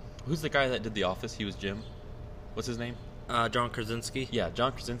 Who's the guy that did The Office? He was Jim. What's his name? John Krasinski. Yeah,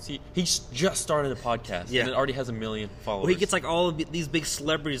 John Krasinski. He just started a podcast, Yeah. and it already has 1 million followers. Well, he gets all of these big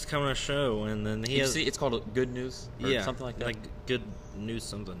celebrities coming on a show, and then he You has see, it's called Good News, or something like that. good news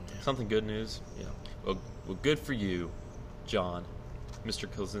something. Something Good News. Yeah. Well, good for you, John,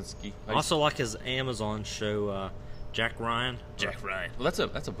 Mr. Krasinski. I also like his Amazon show, Jack Ryan. Jack Ryan. Well, that's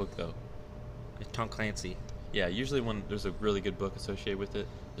a book though. Tom Clancy. Yeah, usually when there's a really good book associated with it,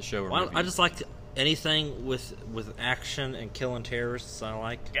 the show or Well, movie. I just like anything with action and killing terrorists. I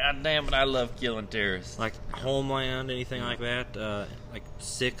like. God damn it, I love killing terrorists. Like Homeland, anything like that. Like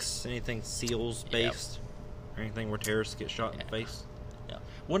Six, anything SEALs based, or anything where terrorists get shot in the face. Yeah.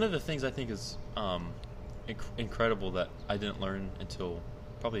 One of the things I think is incredible that I didn't learn until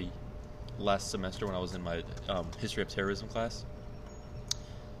probably last semester when I was in my history of terrorism class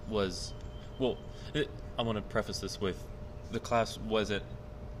was, I want to preface this with, the class wasn't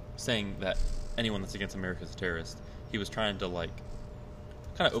saying that anyone that's against America is a terrorist. He was trying to kind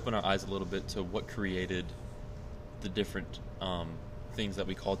of open our eyes a little bit to what created the different things that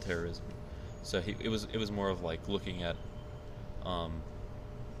we call terrorism. So it was more of looking at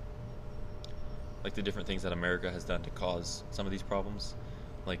the different things that America has done to cause some of these problems.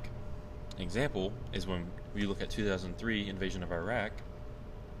 Like, an example is when we look at 2003 invasion of Iraq.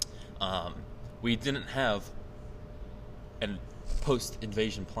 We didn't have a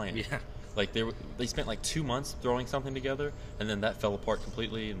post-invasion plan. Yeah. They spent 2 months throwing something together, and then that fell apart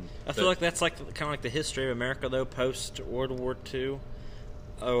completely. And I feel like that's kind of like the history of America, though, post World War II.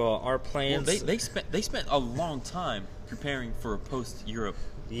 Our plans. Well, they spent a long time preparing for a post-Europe.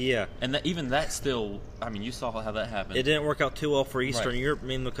 Yeah. And even that still, I mean, you saw how that happened. It didn't work out too well for Eastern Right. Europe,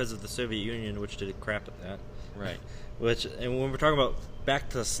 mainly because of the Soviet Union, which did crap at that. Right. And when we're talking about back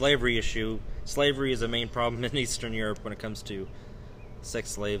to the slavery issue, slavery is a main problem in Eastern Europe when it comes to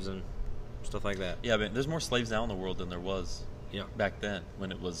sex slaves and stuff like that. Yeah, but there's more slaves now in the world than there was Yeah. back then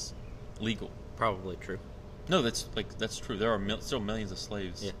when it was legal. Probably true. No, that's true. There are still millions of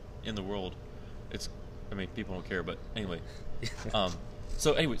slaves Yeah. in the world. People don't care, but anyway.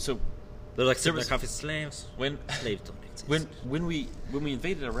 So They're like There was- coffee slaves. when Slaves don't exist. when we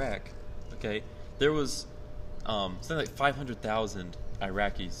invaded Iraq, okay, there was something like 500,000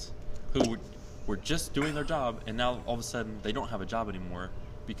 Iraqis who were just doing their job, and now all of a sudden they don't have a job anymore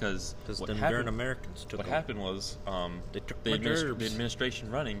because what them darn Americans took what them. happened was They took the my gerbs.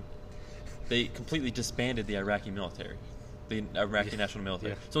 administration running, they completely disbanded the Iraqi military, the Iraqi national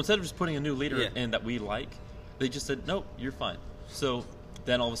military. Yeah. So instead of just putting a new leader Yeah. in that we like, they just said, nope, you're fine. So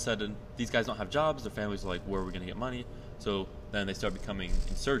then all of a sudden, these guys don't have jobs. Their families are like, where are we going to get money? So then they start becoming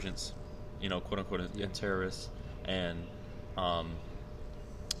insurgents, quote unquote, and terrorists. And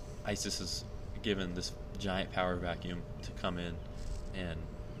ISIS is given this giant power vacuum to come in and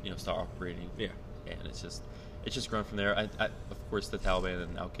start operating. Yeah. And it's just grown from there. Of course, the Taliban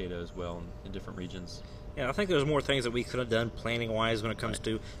and Al Qaeda as well in different regions. Yeah, I think there's more things that we could have done planning-wise when it comes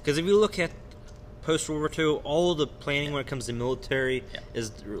to... Because if you look at post-World War II, all the planning when it comes to military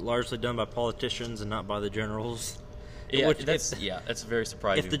is largely done by politicians and not by the generals. Yeah, that's very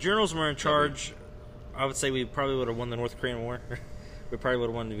surprising. If the generals were in charge, I would say we probably would have won the North Korean War. We probably would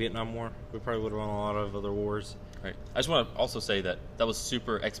have won the Vietnam War. We probably would have won a lot of other wars. Right. I just want to also say that was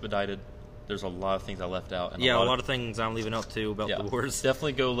super expedited. There's a lot of things I left out. And a lot of things I'm leaving out too about the wars.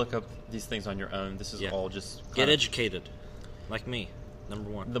 Definitely go look up these things on your own. This is all just get educated, like me. Number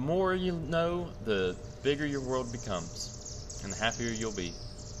one. The more you know, the bigger your world becomes, and the happier you'll be.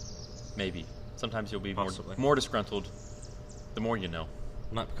 Maybe. Sometimes you'll be more disgruntled. The more you know.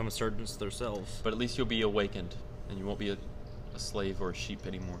 Not become insurgents themselves. But at least you'll be awakened, and you won't be a slave or a sheep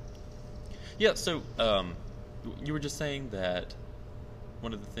anymore. Yeah. So you were just saying that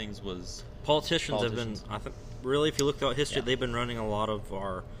one of the things was politicians have been. I think really, if you look throughout history, they've been running a lot of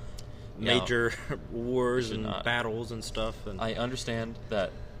our major wars and battles and stuff. And I understand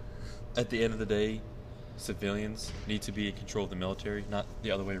that at the end of the day, civilians need to be in control of the military, not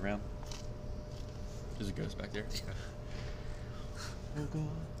the other way around. There's a ghost back there. Oh God.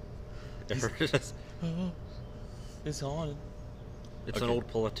 It's haunted. It's an old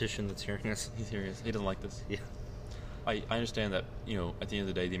politician that's hearing us. He's hearing us. He doesn't like this. Yeah. I understand that, at the end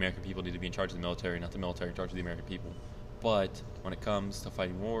of the day, the American people need to be in charge of the military, not the military in charge of the American people. But when it comes to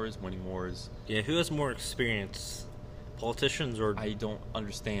fighting wars, winning wars... Yeah, who has more experience? Politicians or I don't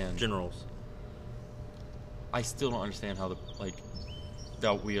understand. Generals? I still don't understand how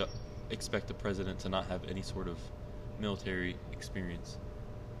that we expect the president to not have any sort of military experience.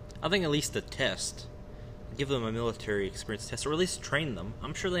 I think at least a test. Give them a military experience test, or at least train them.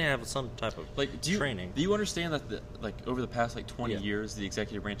 I'm sure they have some type of training. Do you understand that over the past 20 years, the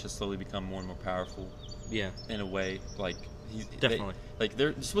executive branch has slowly become more and more powerful? Yeah. In a way, definitely.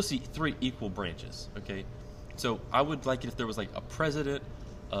 They're supposed to be 3 equal branches. Okay, so I would like it if there was a president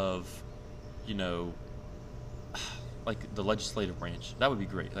of, the legislative branch. That would be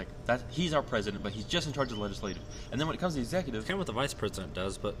great. He's our president, but he's just in charge of the legislative. And then when it comes to the executive, kind of what the vice president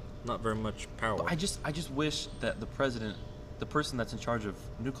does, but not very much power. But I just wish that the president, the person that's in charge of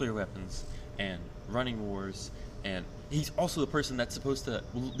nuclear weapons and running wars, and he's also the person that's supposed to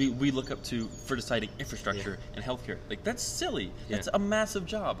we look up to for deciding infrastructure and healthcare. That's silly. That's a massive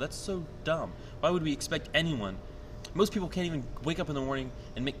job. That's so dumb. Why would we expect anyone? Most people can't even wake up in the morning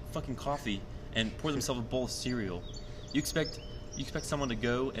and make fucking coffee and pour themselves a bowl of cereal. You expect someone to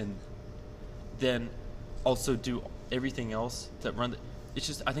go and then also do everything else that run. It's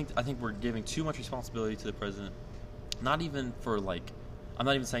just I think we're giving too much responsibility to the president. Not even for I'm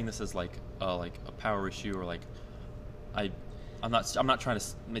not even saying this as a power issue or I'm not trying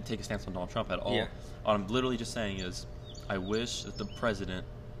to take a stance on Donald Trump at all. Yeah. What I'm literally just saying is I wish that the president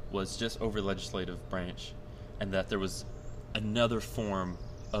was just over the legislative branch, and that there was another form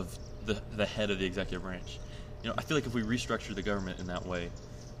of the head of the executive branch. I feel like if we restructured the government in that way,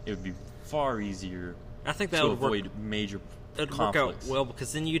 it would be far easier. I think that to would avoid major It'd conflicts. work out well,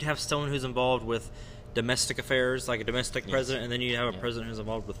 because then you'd have someone who's involved with domestic affairs, like a domestic president, and then you have a president who's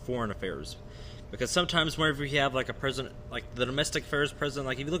involved with foreign affairs. Because sometimes whenever you have a president, like the domestic affairs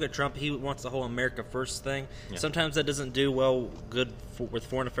president, if you look at Trump, he wants the whole America First thing. Yeah. Sometimes that doesn't do good with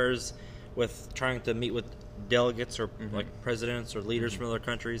foreign affairs, with trying to meet with delegates or presidents or leaders from other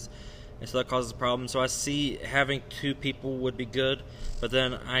countries. And so that causes problems. So I see having 2 people would be good, but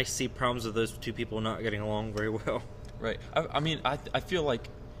then I see problems with those 2 people not getting along very well. Right. I feel like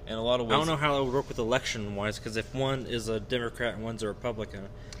in a lot of ways... I don't know how that would work with election-wise, because if one is a Democrat and one's a Republican,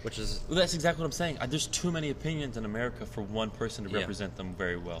 which is... Well, that's exactly what I'm saying. There's too many opinions in America for one person to represent them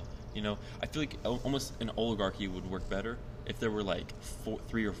very well. I feel like almost an oligarchy would work better if there were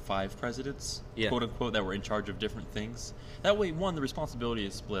 3 or 5 presidents, quote unquote, that were in charge of different things. That way, the responsibility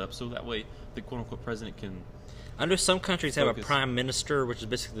is split up, so that way the quote unquote president can... I know some countries have a prime minister, which is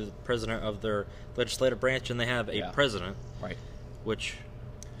basically the president of their legislative branch, and they have a president, right? Which,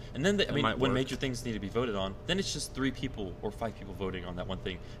 and then when major things need to be voted on, then it's just 3 people or 5 people voting on that one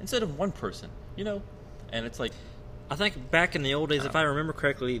thing instead of one person, And it's I think back in the old days, if I remember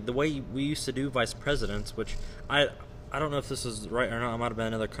correctly, the way we used to do vice presidents, which I don't know if this is right or not, it might have been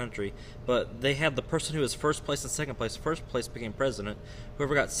another country, but they had the person who was first place and second place. First place became president.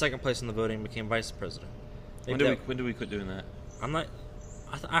 Whoever got second place in the voting became vice president. When do we quit doing that? I'm not.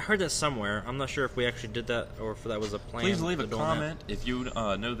 I heard that somewhere. I'm not sure if we actually did that or if that was a plan. Please leave a comment if you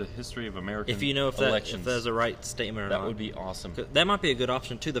know the history of American if you know if elections. If that is a right statement or not. That would be awesome. That might be a good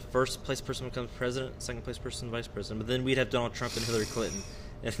option too. The first place person becomes president, second place person vice president. But then we'd have Donald Trump and Hillary Clinton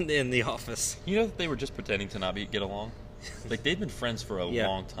in the office. You know that they were just pretending to not get along. Like they've been friends for a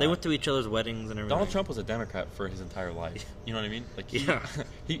long time. They went to each other's weddings and everything. Donald Trump was a Democrat for his entire life. You know what I mean? Like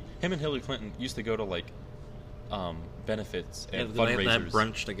him and Hillary Clinton used to go to like benefits and fundraisers. They had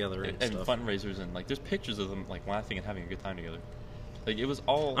brunch together and stuff. Fundraisers, and like there's pictures of them like laughing and having a good time together. Like it was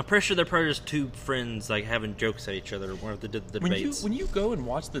all. I'm pretty sure they're probably just two friends like having jokes at each other when they did the debates. When you go and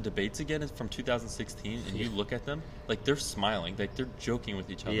watch the debates again from 2016 and you look at them, like they're smiling, like they're joking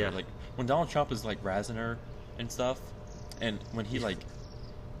with each other. Yeah. Like when Donald Trump is like razzing her and stuff, and when he like,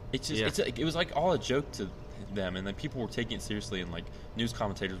 it's just it was like all a joke to them, and then people were taking it seriously, and like news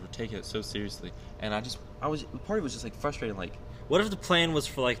commentators were taking it so seriously, and I was part of it was just like frustrating. Like, what if the plan was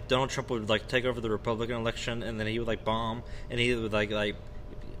for like Donald Trump would like take over the Republican election, and then he would like bomb, and he would like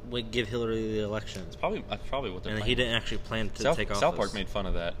would give Hillary the election? That's probably what they're. And planning. he didn't actually plan to take office. South Park made fun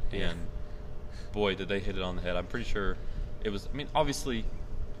of that, and boy, did they hit it on the head. I'm pretty sure it was. I mean, obviously,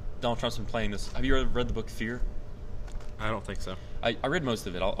 Donald Trump's been playing this. Have you ever read the book Fear? I don't think so. I read most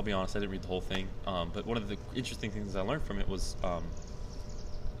of it. I'll be honest. I didn't read the whole thing. But one of the interesting things I learned from it was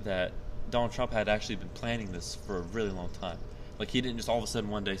that Donald Trump had actually been planning this for a really long time. Like he didn't just all of a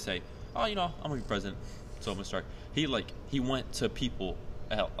sudden one day say, "Oh, I'm gonna be president, so I'm gonna start." He went to people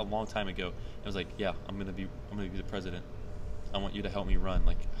a long time ago and was like, "Yeah, I'm gonna be the president. I want you to help me run.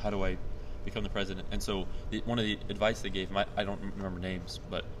 Like, how do I become the president?" And so one of the advice they gave him, I don't remember names,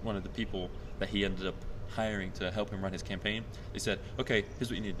 but one of the people that he ended up hiring to help him run his campaign, they said, "Okay, here's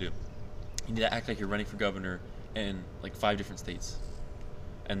what you need to do. You need to act like you're running for governor in like 5 different states,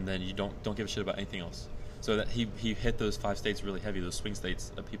 and then you don't give a shit about anything else." So that he hit those 5 states really heavy, those swing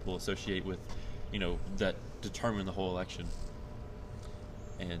states that people associate with, that determine the whole election.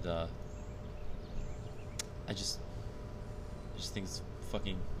 And I just think it's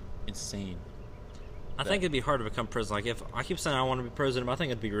fucking insane. I think it'd be hard to become president. Like if I keep saying I want to be president, but I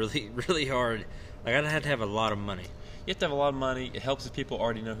think it'd be really, really hard. Like I'd have to have a lot of money. You have to have a lot of money. It helps if people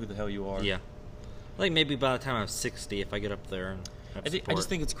already know who the hell you are. Yeah. Like maybe by the time I'm 60, if I get up there and have I just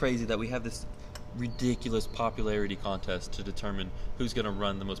think it's crazy that we have this ridiculous popularity contest to determine who's going to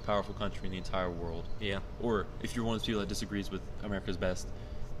run the most powerful country in the entire world. Yeah. Or if you're one of those people that disagrees with America's best,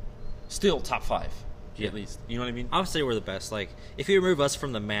 still top 5 at least. You know what I mean? I would say we're the best. Like if you remove us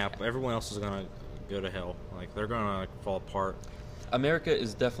from the map, everyone else is going to go to hell. Like they're going to fall apart. America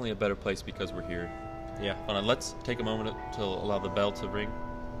is definitely a better place because we're here. Yeah. Hold on, let's take a moment to allow the bell to ring.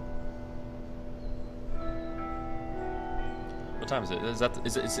 What time is it?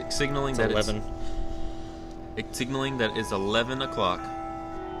 Is it signaling that 11? It's signaling that it's 11 o'clock.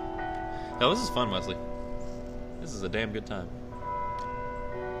 Now this is fun, Wesley. This is a damn good time.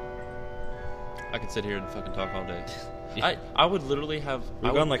 I could sit here and fucking talk all day. Yeah. I would literally have.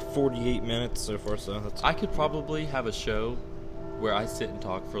 We've gone like 48 minutes so far, so that's. I could probably have a show where I sit and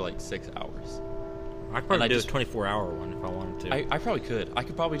talk for like 6 hours. I could probably do a 24-hour one if I wanted to. I probably could. I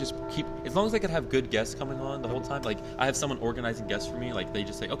could probably just keep, as long as I could have good guests coming on the whole time. Like I have someone organizing guests for me. Like they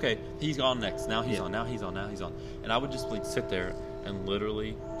just say, "Okay, he's on next. Now he's on. Now he's on. Now he's on." And I would just like sit there and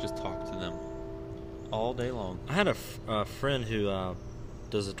literally just talk to them all day long. I had a friend who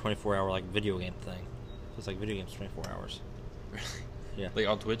does a 24-hour like video game thing. It's like video games 24 hours. Really? Yeah. Like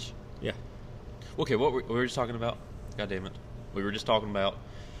on Twitch? Yeah. Okay, what we were just talking about? God damn it. We were just talking about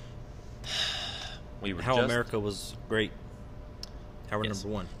how America was great. How we're number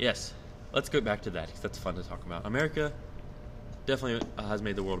 1. Yes. Let's go back to that because that's fun to talk about. America definitely has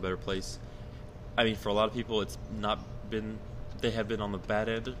made the world a better place. I mean, for a lot of people, it's not been. They have been on the bad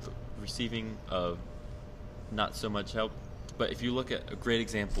end of receiving not so much help. But if you look at a great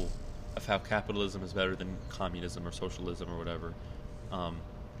example of how capitalism is better than communism or socialism or whatever,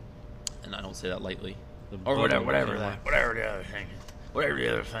 and I don't say that lightly, or whatever the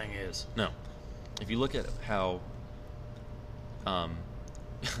other thing is. No, if you look at how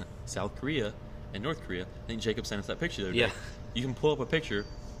South Korea and North Korea, I think Jacob sent us that picture the other day. You can pull up a picture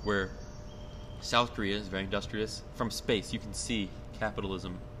where South Korea is very industrious. From space, you can see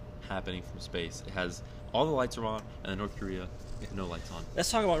capitalism happening from space. It has all the lights are on, and then North Korea, no lights on.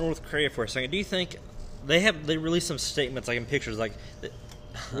 Let's talk about North Korea for a second. Do you think they released some statements like in pictures like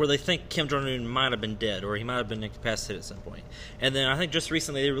where they think Kim Jong Un might have been dead or he might have been incapacitated at some point. And then I think just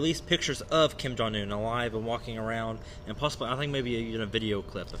recently they released pictures of Kim Jong Un alive and walking around, and possibly I think maybe even a video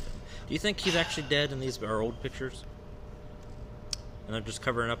clip of him. Do you think he's actually dead in these are old pictures? And they're just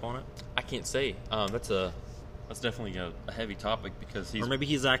covering up on it? I can't say. That's definitely a heavy topic because he's. Or maybe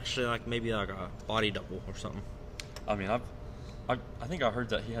he's actually maybe like a body double or something. I mean, I think I heard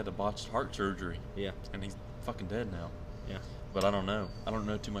that he had a botched heart surgery. Yeah. And he's fucking dead now. Yeah. But I don't know. I don't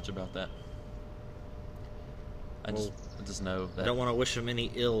know too much about that. I just know that. I don't want to wish him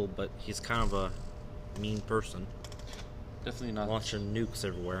any ill, but he's kind of a mean person. Definitely not. Launching nukes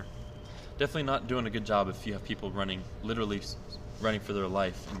everywhere. Definitely not doing a good job if you have people literally running for their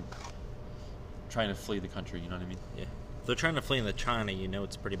life and trying to flee the country, you know what I mean? Yeah. If they're trying to flee into China, you know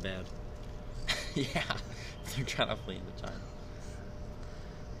it's pretty bad. Yeah. If they're trying to flee into China.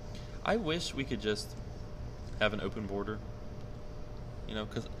 I wish we could just have an open border. You know,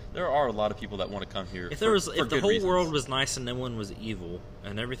 because there are a lot of people that want to come here. If for the whole reasons. world was nice and no one was evil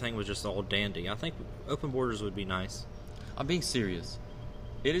and everything was just all dandy, I think open borders would be nice. I'm being serious.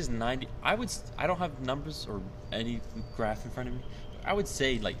 It is 90. I don't have numbers or any graph in front of me. I would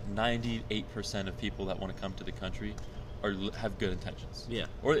say like 98% of people that want to come to the country have good intentions. Yeah.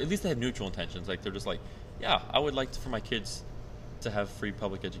 Or at least they have neutral intentions. Like they're just like, yeah, I would like for my kids to have free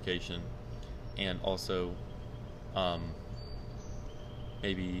public education, and also,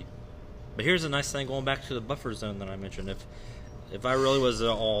 maybe. But here's a nice thing going back to the buffer zone that I mentioned. If I really was an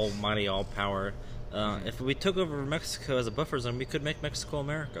almighty all power, if we took over Mexico as a buffer zone, we could make Mexico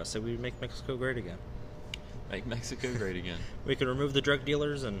America. So we would make Mexico great again. Make Mexico great again. We could remove the drug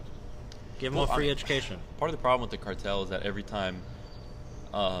dealers and give them all free education. Part of the problem with the cartel is that every time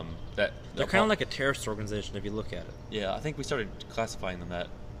that they're kind of like a terrorist organization if you look at it. Yeah, I think we started classifying them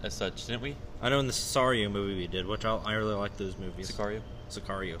as such, didn't we? I know in the Cesario movie we did, which I really like those movies. Sicario?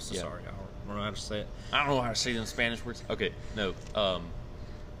 Cesario. Yeah. I don't know how to say it. I don't know how to say them in Spanish words. Okay, no.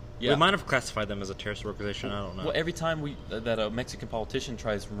 Yeah. We might have classified them as a terrorist organization. I don't know. Well, every time that a Mexican politician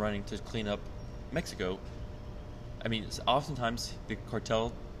tries running to clean up Mexico, I mean, oftentimes the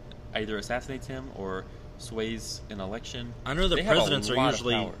cartel either assassinates him or sways an election. I know They have a lot of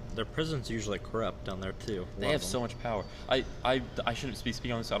power. their presidents are usually corrupt down there too. They have so much power. I shouldn't be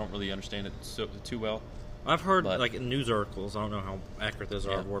speaking on this. I don't really understand it too well. I've heard like in news articles. I don't know how accurate those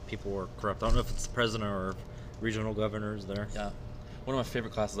are. Yeah. Where people were corrupt. I don't know if it's the president or regional governors there. Yeah, one of my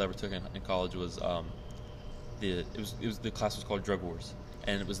favorite classes I ever took in college was the class was called Drug Wars,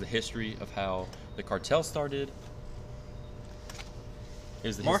 and it was the history of how the cartel started.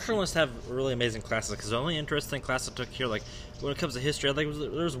 Marshalists have really amazing classes because the only interesting class I took here, like when it comes to history, I think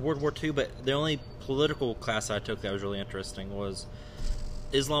there was World War II, but the only political class I took that was really interesting was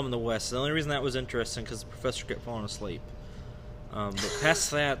Islam in the West. The only reason that was interesting because the professor kept falling asleep. But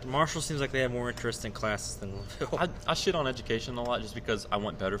past that, Marshall seems like they have more interesting classes than Louisville. I shit on education a lot just because I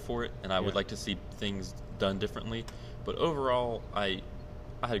want better for it, and I would like to see things done differently. But overall, I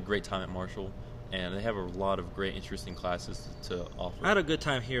had a great time at Marshall, and they have a lot of great, interesting classes to offer. I had a good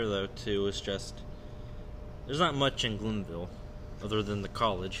time here, though, too. It's just there's not much in Glenville other than the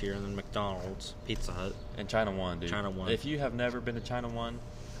college here and then McDonald's, Pizza Hut. And China One, dude. China One. If you have never been to China One,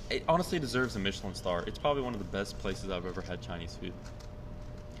 it honestly deserves a Michelin star. It's probably one of the best places I've ever had Chinese food.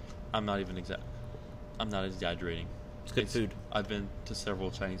 I'm not exaggerating. It's good food. I've been to several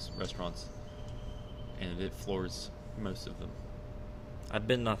Chinese restaurants, and it floors most of them. I've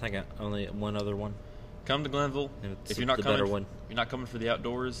been, I think, only one other one. Come to Glenville. And it's If you're not the coming, better one. you're not coming for the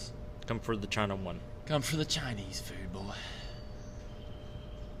outdoors. Come for the China One. Come for the Chinese food, boy.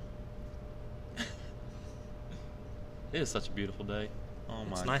 It is such a beautiful day. Oh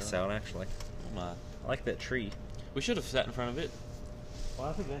my! It's nice God. out, actually. Oh my! I like that tree. We should have sat in front of it. Well,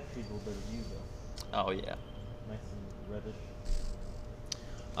 I think that tree's a little better view, though. Oh yeah. Nice and reddish.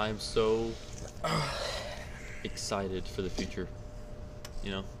 I am so excited for the future.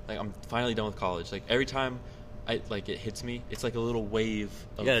 You know, like I'm finally done with college. Like every time it hits me, it's like a little wave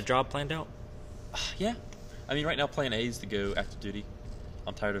of You got a job planned out? Yeah. I mean, right now plan A is to go active duty.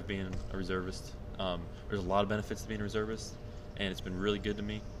 I'm tired of being a reservist. There's a lot of benefits to being a reservist, and it's been really good to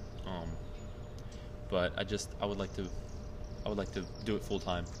me. But I would like to do it full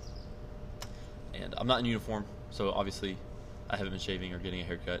time. And I'm not in uniform, so obviously I haven't been shaving or getting a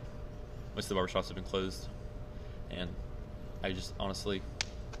haircut. Most of the barbershops have been closed, and I just honestly,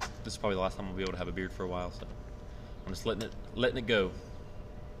 this is probably the last time I'll be able to have a beard for a while. So I'm just letting it go.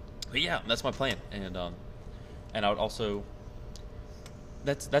 But yeah, that's my plan, and I would also.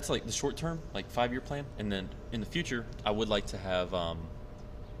 That's like the short term, like 5-year plan, and then in the future, I would like to have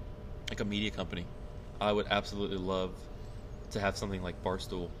like a media company. I would absolutely love to have something like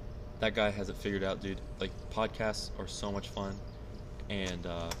Barstool. That guy has it figured out, dude. Like, podcasts are so much fun, and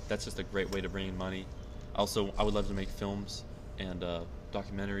that's just a great way to bring in money. Also, I would love to make films and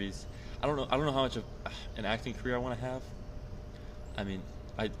documentaries. I don't know how much of an acting career I want to have. I mean,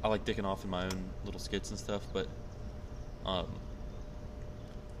 I like dicking off in my own little skits and stuff, but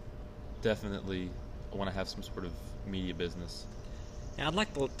definitely I want to have some sort of media business. Yeah, I'd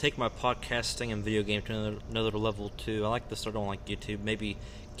like to take my podcasting and video game to another level too. I like to start on like YouTube, maybe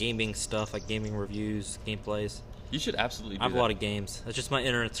gaming stuff, like gaming reviews, gameplays. You should absolutely do I have that. a lot of games. It's just my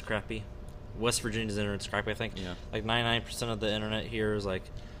internet's crappy. West Virginia's internet's crappy. I think like 99% of the internet here is like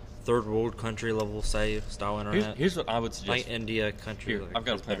third world country level style internet. Here's what I would suggest. Like India country. Here, like, I've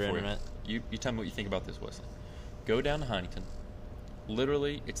got a plan for internet. you. You tell me what you think about this, Wesley. Go down to Huntington.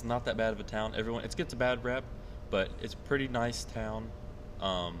 Literally, it's not that bad of a town. It gets a bad rep, but it's a pretty nice town.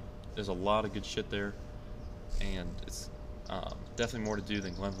 There's a lot of good shit there, and it's definitely more to do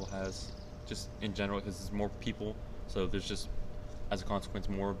than Glenville has, just in general, because there's more people. So there's just, as a consequence,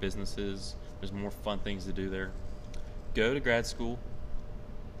 more businesses. There's more fun things to do there. Go to grad school.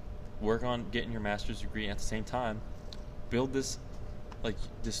 Work on getting your master's degree, and at the same time, build this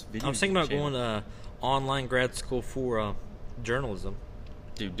video. I was thinking about channel. going to online grad school for journalism.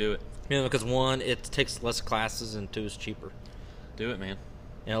 Dude, do it. Because one, it takes less classes, and two, it's cheaper. Do it, man.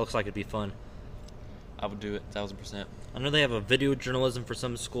 Yeah, it looks like it'd be fun. I would do it, 1000%. I know they have a video journalism for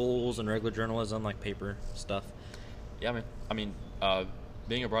some schools and regular journalism, like paper stuff. Yeah, man. I mean,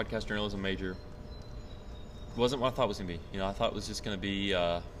 being a broadcast journalism major wasn't what I thought it was going to be. I thought it was just going to be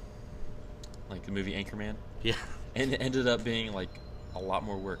like the movie Anchorman. Yeah. And it ended up being like a lot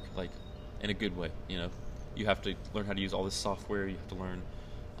more work, like in a good way. You have to learn how to use all this software. You have to learn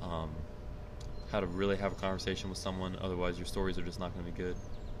how to really have a conversation with someone. Otherwise, your stories are just not going to be good.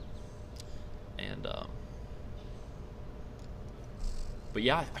 And but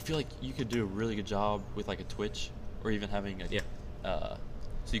yeah, I feel like you could do a really good job with like a Twitch, or even having so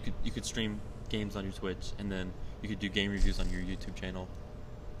you could stream games on your Twitch, and then you could do game reviews on your YouTube channel.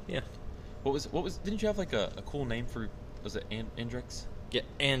 Yeah. What was? Didn't you have like a cool name for? Was it Andrex? Yeah,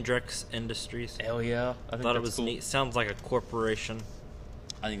 Andrex Industries. Hell yeah! I thought it was cool. Neat. Sounds like a corporation.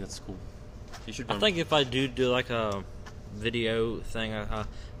 I think that's cool. You should. I think if I do like a video thing, I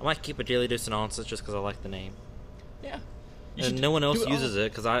might keep a daily dose of nonsense just because I like the name. Yeah. And no one else uses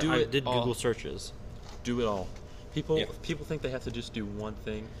it because I did Google searches. Do it all. People think they have to just do one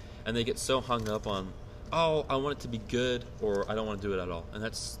thing, and they get so hung up on, oh, I want it to be good, or I don't want to do it at all, and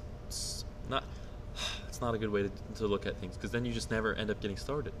that's not. It's not a good way to look at things, because then you just never end up getting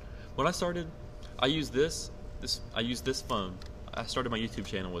started. When I started, I used this phone. I started my YouTube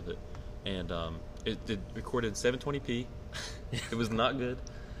channel with it, and it did recorded in 720p. It was not good.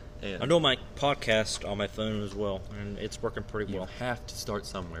 And I'm doing my podcast on my phone as well, and it's working pretty well. You have to start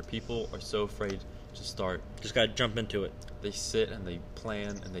somewhere. People are so afraid to start. Just gotta jump into it. They sit and they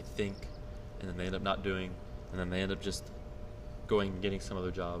plan and they think, and then they end up not doing, and then they end up just going and getting some other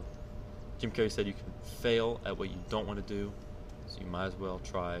job. Jim Carrey said you can fail at what you don't want to do, so you might as well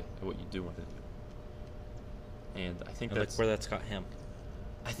try at what you do want to do. And I think that's where that's got him.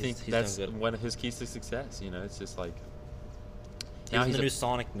 I think that's one of his keys to success. It's just like. He was in the new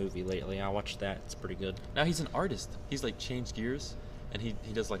Sonic movie lately. I watched that. It's pretty good. Now he's an artist. He's like changed gears, and he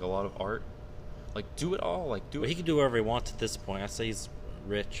does like a lot of art. Like, do it all. Like, do it. He can do whatever he wants at this point. I say he's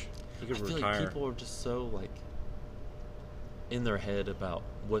rich. He could retire. I feel like people are just so like in their head about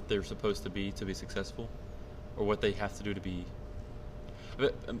what they're supposed to be successful, or what they have to do to be.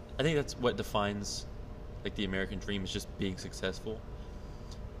 But I think that's what defines like the American dream, is just being successful.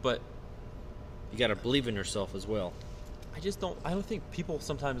 But you got to believe in yourself as well. I don't think people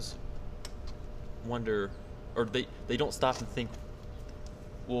sometimes wonder, or they don't stop and think,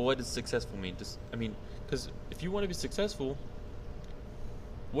 well, what does successful mean? Because if you want to be successful,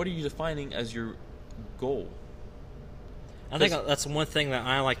 what are you defining as your goal? I think that's one thing that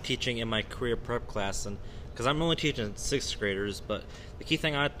I like teaching in my career prep class, and because I'm only teaching 6th graders, but the key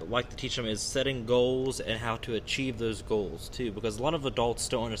thing I like to teach them is setting goals and how to achieve those goals too, because a lot of adults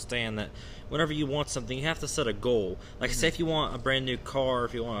don't understand that whenever you want something, you have to set a goal. Like, say if you want a brand new car,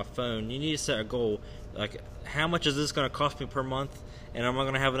 if you want a phone, you need to set a goal. Like, how much is this going to cost me per month, and am I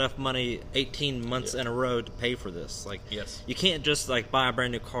going to have enough money 18 months in a row to pay for this? Like, yes. You can't just like buy a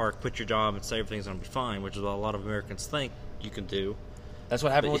brand new car, quit your job, and say everything's going to be fine, which is what a lot of Americans think you can do. That's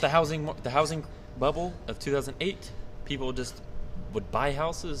what happened with the housing bubble of 2008. People just would buy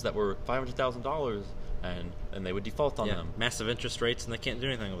houses that were $500,000, and they would default on them. Massive interest rates, and they can't do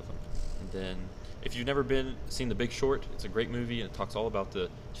anything with them. And then If you've never seen The Big Short, it's a great movie, and it talks all about the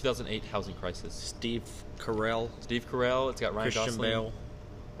 2008 housing crisis. Steve Carell. It's got Christian Bale.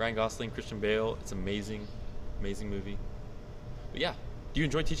 Ryan Gosling, Christian Bale. It's amazing, amazing movie. But yeah, do you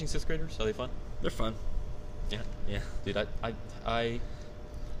enjoy teaching 6th graders? Are they fun? They're fun. Yeah, dude, I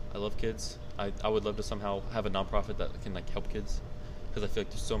love kids. I would love to somehow have a nonprofit that can like help kids, because I feel like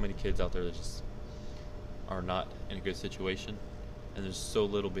there's so many kids out there that just are not in a good situation, and there's so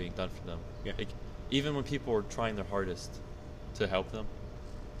little being done for them. Yeah. Like, even when people are trying their hardest to help them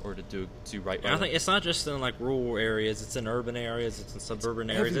or to do right by I them. think it's not just in like rural areas. It's in urban areas. It's in suburban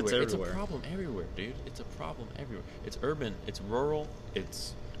areas. It's everywhere. It's a problem everywhere, dude. It's a problem everywhere. It's urban. It's rural.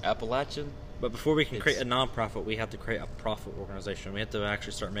 It's Appalachian. But before we can create a nonprofit, we have to create a profit organization. We have to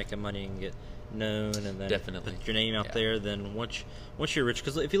actually start making money and get known, and then Definitely. put your name out there. Then once you're rich,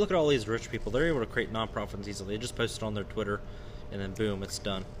 because if you look at all these rich people, they're able to create nonprofits easily. They just post it on their Twitter, and then boom, it's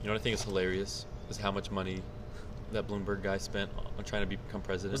done. You know what I think is hilarious is how much money that Bloomberg guy spent on trying to become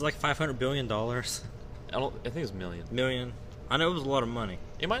president. It was like $500 billion. I think it was Million. I know it was a lot of money.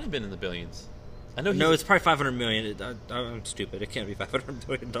 It might have been in the billions. I know. No, it's probably 500 million. I'm stupid. It can't be $500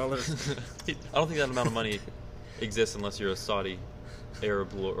 billion. I don't think that amount of money exists unless you're a Saudi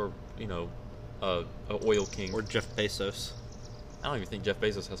Arab or a oil king. Or Jeff Bezos. I don't even think Jeff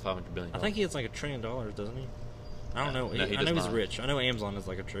Bezos has $500 billion. I think he has like $1 trillion, doesn't he? I don't know. No, he I know does he's not. rich. I know Amazon is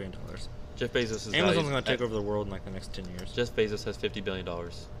like $1 trillion. Jeff Bezos is Amazon's going to take over the world in like the next 10 years. Jeff Bezos has $50 billion Yeah.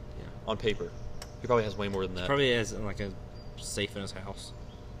 on paper. He probably has way more than that. Probably has like a safe in his house.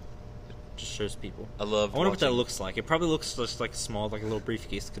 It just shows people. I wonder what that looks like. It probably looks just like small, like a little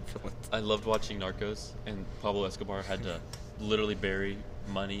briefcase could fill it. I loved watching Narcos, and Pablo Escobar had to literally bury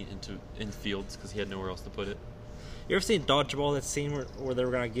money in fields because he had nowhere else to put it. You ever seen Dodgeball? That scene where they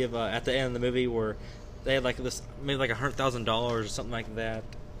were going to give at the end of the movie where they had like this maybe like $100,000 or something like that,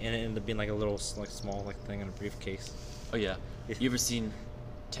 and it ended up being like a little like small like thing in a briefcase. Oh yeah. You ever seen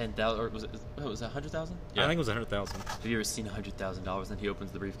 10,000 or was it 100,000? Yeah. I think it was 100,000. Have you ever seen $100,000 and he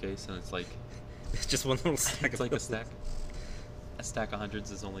opens the briefcase and it's like It's just one little stack. it's like a stack. A stack of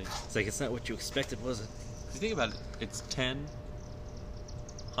hundreds is only. It's like it's not what you expected, was it? If you think about it, it's 10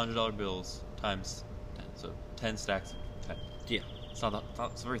 $100 bills times 10, so 10 stacks of 10. Yeah.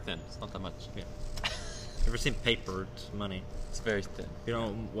 It's very thin. It's not that much. Yeah. Ever seen paper? It's money. It's very thin. If you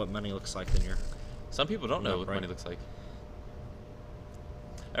don't know what money looks like, then you're. Some people don't know what money looks like.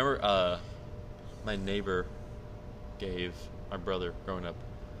 I remember my neighbor gave my brother growing up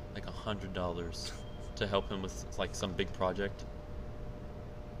like $100 to help him with like some big project,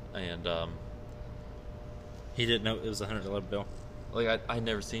 and He didn't know it was a $100 bill. like I'd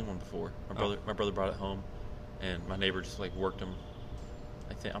never seen one before. My brother brought it home, and my neighbor just like worked him.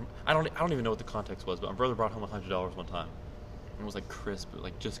 I don't even know what the context was, but my brother brought home $100 one time, and it was like crisp, but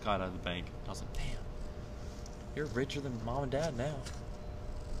like just got out of the bank. And I was like, damn, you're richer than mom and dad now.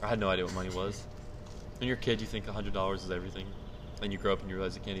 I had no idea what money was. When you're a kid, you think $100 is everything. Then you grow up and you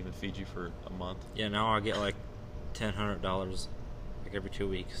realize it can't even feed you for a month. Yeah, now I get like $100 like every 2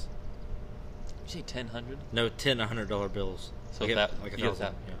 weeks. You say 1,000? No, 10 $100 bills. So I get that like you get 1,000.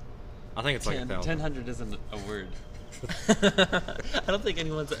 that. Yeah, I think it's like 1,000. 1,000 isn't a word. I don't think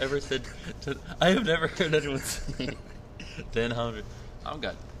anyone's ever said. I have never heard anyone say 1,000. I've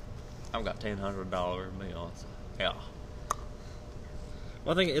got $1,000 bills. Yeah.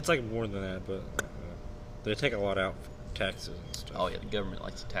 Well, I think it's like more than that, but they take a lot out for taxes and stuff. Oh yeah, the government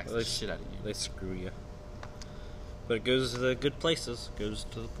likes to tax the shit out of you. They screw you. But it goes to the good places. Goes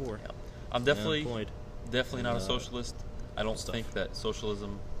to the poor. Yeah. I'm definitely and, not a socialist. I don't think that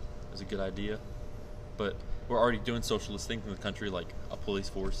socialism is a good idea. But we're already doing socialist things in the country, like a police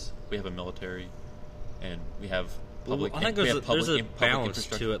force. We have a military, and we have public. I think there's a balance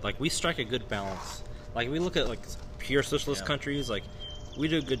to it. Like we strike a good balance. Like we look at like pure socialist countries, like we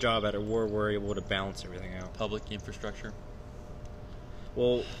do a good job at it. Where we're able to balance everything out. Public infrastructure.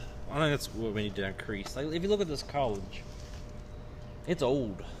 Well, I think that's what we need to increase. Like if you look at this college, it's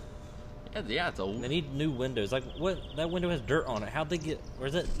old. Yeah, it's old. They need new windows. Like what? That window has dirt on it. How'd they get? Or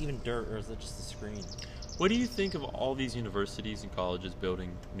is that even dirt, or is it just the screen? What do you think of all these universities and colleges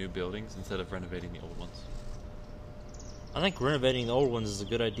building new buildings instead of renovating the old ones? I think renovating the old ones is a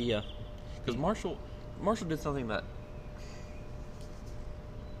good idea. Because Marshall did something that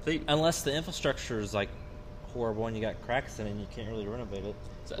unless the infrastructure is like horrible and you got cracks in it and you can't really renovate it,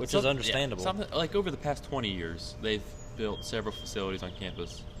 which is understandable. Something like over the past 20 years, they've built several facilities on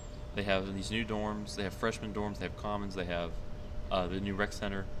campus. They have these new dorms. They have freshman dorms. They have commons. They have the new rec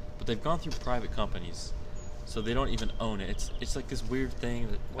center. But they've gone through private companies, so they don't even own it. It's like this weird thing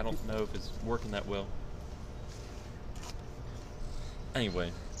that I don't know if it's working that well.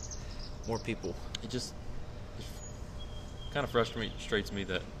 Anyway, more people. It kind of frustrates me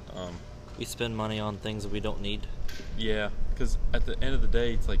that, We spend money on things that we don't need. yeah, because at the end of the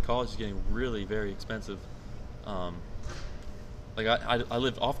day, it's like college is getting really very expensive. Like I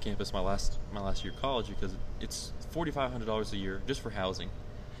lived off campus my last year of college because it's $4,500 a year just for housing,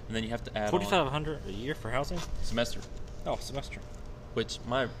 and then you have to add $4,500 a year for housing? semester, Oh, semester. which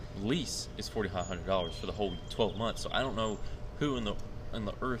my lease is $4,500 for the whole 12 months. So I don't know who in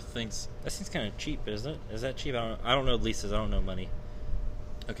the earth thinks. That seems kind of cheap, isn't it? Is that cheap? I don't know leases. I don't know money.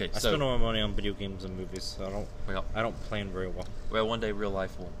 Okay, I spend all my money on video games and movies, so I don't plan very well. well, one day real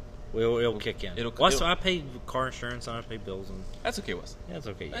life will. It'll kick in. So I pay car insurance and I pay bills, and That's okay, Wes. yeah, it's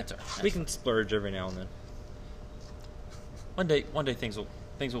okay. Yeah. That's all right. We can splurge every now and then. One day things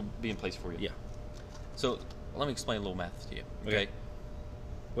will be in place for you. Yeah. So let me explain a little math to you. Okay.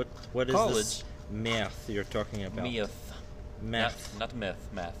 What is College. this math you're talking about? Math. Math. Not meth.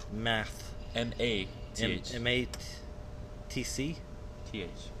 Math. Math. M-A-T-H. M-A-T-C? T-H.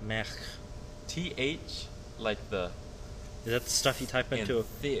 Math. T-H like the. Is that the stuff you type into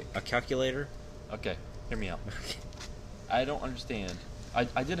thick. a calculator? Okay, hear me out. I don't understand.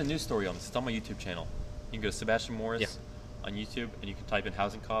 I did a news story on this. It's on my YouTube channel. You can go to Sebastian Morris on YouTube, and you can type in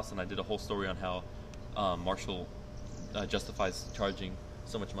housing costs, and I did a whole story on how Marshall justifies charging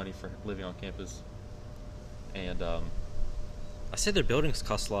so much money for living on campus. And I say their buildings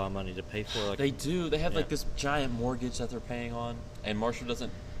cost a lot of money to pay for. Like they do. They have Yeah. like this giant mortgage that they're paying on, and Marshall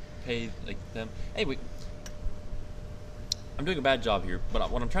doesn't pay like them. Anyway, I'm doing a bad job here,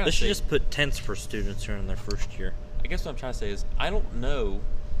 but what I'm trying They to should say, just put tents for students here in their first year. I guess what I'm trying to say is, I don't know.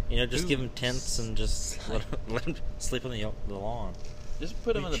 Just Who- give them tents and just let them sleep on the lawn. Just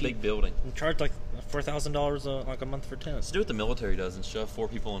put them in the Cheap. big building. And charge like $4,000 like a month for tents. Just do what the military does and shove 4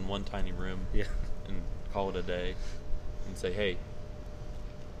 people in one tiny room Yeah. and call it a day, and say, hey,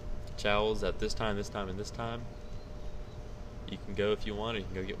 chow's at this time, this time, and this time. You can go if you want, or you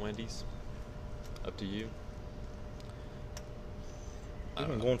can go get Wendy's. Up to you. We've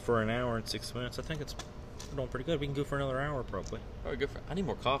been going for an hour and 6 minutes. I think we're doing pretty good. We can go for another hour probably. All right, good for. I need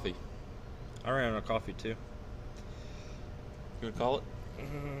more coffee. I ran out of coffee too. You want to call it?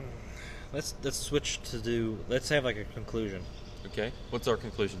 Let's switch to let's have like a conclusion. Okay. What's our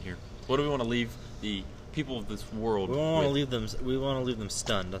conclusion here? What do we want to leave the people of this world We want to with? leave them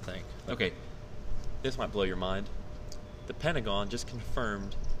stunned, I think. Okay. This might blow your mind. The Pentagon just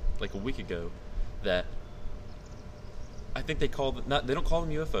confirmed, like a week ago, that I think they don't call them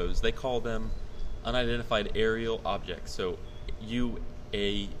UFOs. They call them unidentified aerial objects. So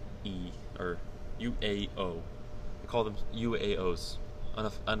UAE or UAO. They call them UAOs,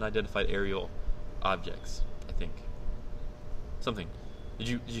 unidentified aerial objects. I think. Something. Did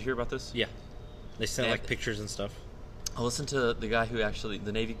you hear about this? Yeah. They sent And- like pictures and stuff. I listened to the guy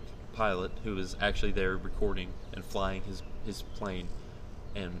the Navy pilot who was actually there recording and flying his plane,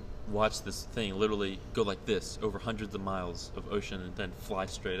 and watched this thing literally go like this over hundreds of miles of ocean and then fly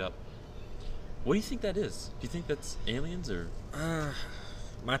straight up. What do you think that is? Do you think that's aliens or?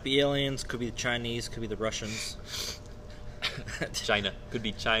 Might be aliens. Could be the Chinese. Could be the Russians. China. Could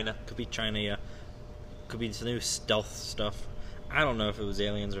be China. Could be China. Yeah. Could be some new stealth stuff. I don't know if it was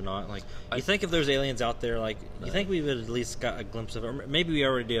aliens or not. Like, you think if there's aliens out there, like, you think we would at least got a glimpse of it, or maybe we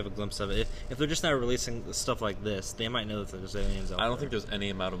already do have a glimpse of it. If they're just not releasing stuff like this, they might know that there's aliens out there. I don't think there's any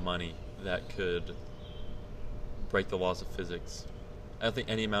amount of money that could break the laws of physics. I don't think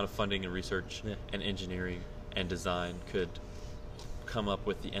any amount of funding and research and engineering and design could come up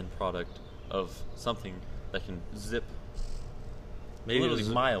with the end product of something that can zip literally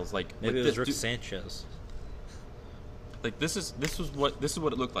miles. Like maybe like it was this Rick Sanchez. Like this is what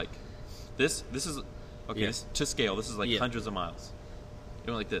it looked like. This is okay. Yeah. This, to scale, this is like hundreds of miles. It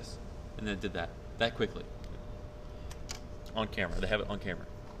went like this, and then it did that quickly on camera. They have it on camera.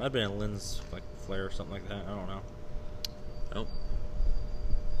 Might have been a lens like flare or something like that. I don't know. Nope.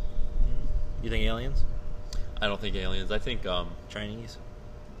 You think aliens? I don't think aliens. I think Chinese,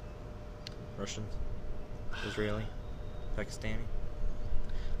 Russians, Israeli, Pakistani.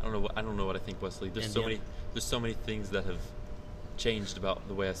 I don't know what I think, Wesley. There's so many things that have changed about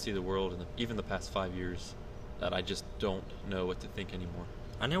the way I see the world, and even the past 5 years, that I just don't know what to think anymore.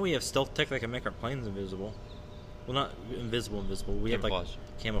 I know we have stealth tech that can make our planes invisible. Well, not invisible. We have like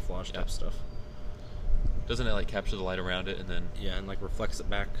camouflage type stuff. Doesn't it like capture the light around it and then? Yeah, and like reflects it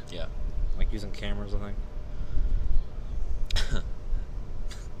back. Yeah. Like using cameras, I think.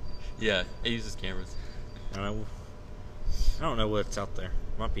 Yeah, it uses cameras. I don't know what's out there.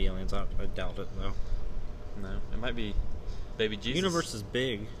 Might be aliens. I doubt it though. No, it might be baby Jesus. The universe is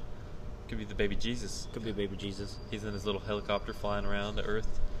big. Could be the baby Jesus. Could be baby Jesus. He's in his little helicopter flying around the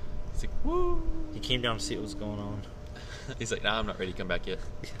Earth. He's like, woo! He came down to see what was going on. He's like, nah, I'm not ready to come back yet.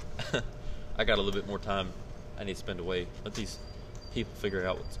 I got a little bit more time I need to spend away. Let these people figure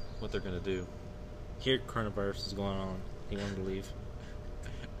out what they're going to do. Here, coronavirus is going on. He wanted to leave.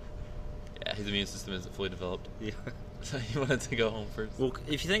 Yeah, his immune system isn't fully developed. Yeah. So he wanted to go home first. Well,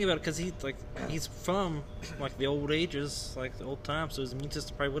 if you think about it, because he's from like the old ages, like the old times, so his immune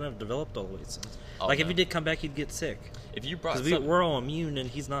system probably wouldn't have developed all the way since. Oh, like no. if he did come back, he'd get sick. If you brought Because we're all immune and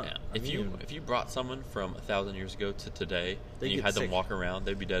he's not. yeah, immune. if you brought someone from 1,000 years ago to today, They'd and you get had sick. them walk around,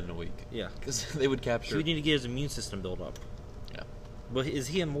 they'd be dead in a week. Yeah. Because they would capture. So we need to get his immune system built up. Yeah. But is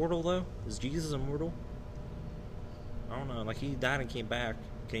he immortal though? Is Jesus immortal? I don't know. Like he died and came back.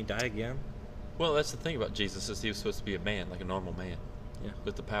 Can he die again? Well, that's the thing about Jesus is he was supposed to be a man, like a normal man, Yeah.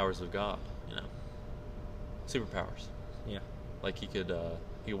 with the powers of God. Superpowers. Yeah. Like he could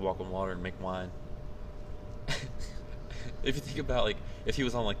walk on water and make wine. If you think about like if he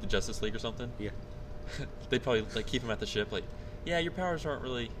was on like the Justice League or something, Yeah. they'd probably like keep him at the ship. Like, yeah, your powers aren't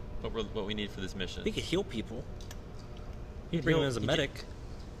really what we need for this mission. He could heal people. He'd He'd bring him heal- as a he medic.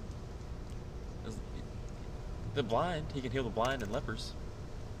 The blind, he can heal the blind and lepers.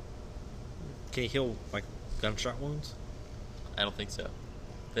 Can he heal like gunshot wounds? I don't think so.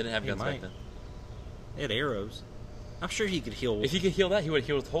 They didn't have He guns might. back then. They had arrows. I'm sure he could heal. If he could heal that, he would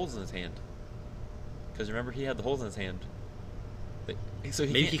heal with holes in his hand. Because remember, he had the holes in his hand. So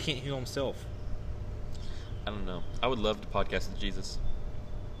Maybe he can't heal himself. I don't know. I would love to podcast with Jesus.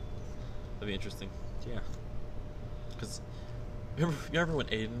 That'd be interesting. Yeah. Because remember when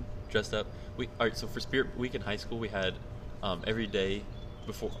Aiden dressed up? Alright, so for Spirit Week in high school, we had every day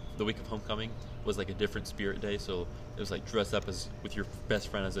before the week of homecoming was like a different Spirit Day. So it was like dress up as with your best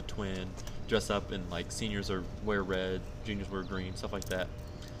friend as a twin, dress up and like seniors wear red, juniors wear green, stuff like that.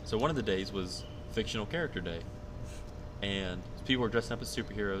 So one of the days was fictional character day, and people were dressing up as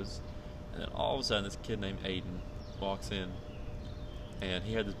superheroes. And then all of a sudden, this kid named Aiden walks in, and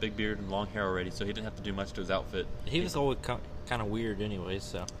he had this big beard and long hair already, so he didn't have to do much to his outfit. He was always kind of weird anyway,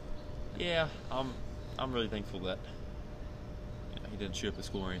 so. Yeah, I'm really thankful that he didn't shoot up the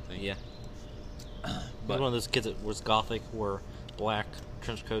school or anything. Yeah. He's But one of those kids that was gothic, wore black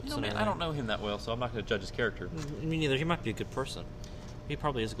trench coats no, and man, everything. I don't know him that well, so I'm not going to judge his character. Me neither. He might be a good person. He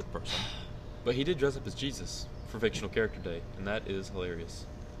probably is a good person. But he did dress up as Jesus for fictional character day, and that is hilarious.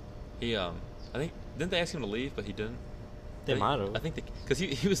 He, I think, didn't they ask him to leave, but he didn't? They might have. I think because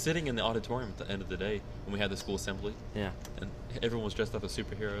he was sitting in the auditorium at the end of the day when we had the school assembly, Yeah. and everyone was dressed up as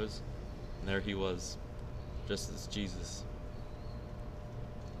superheroes, and there he was, dressed as Jesus.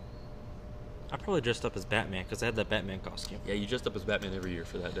 I probably dressed up as Batman because I had that Batman costume. Yeah, you dressed up as Batman every year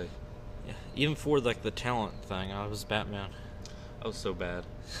for that day. Yeah. Even for like the talent thing, I was Batman. I was so bad.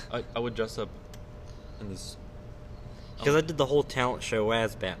 I would dress up in this. Because I did the whole talent show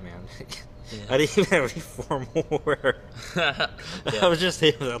as Batman. Yeah. I didn't even have any formal wear. I was just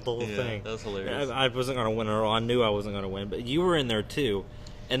him with the whole Yeah, thing. that was hilarious. I wasn't going to win at all. I knew I wasn't going to win. But you were in there too.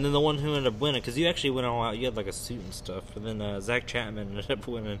 And then the one who ended up winning, because you actually went all out. You had like a suit and stuff. And then Zach Chapman ended up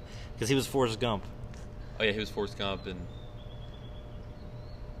winning because he was Forrest Gump. Oh yeah, he was Forrest Gump, and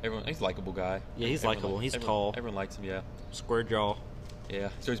he's a likable guy. Yeah, he's likable. He's tall. Everyone likes him. Yeah. Square jaw. Yeah,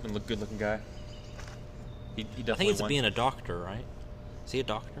 he's always been a good-looking guy. He definitely I think it's won. being a doctor, right? Is he a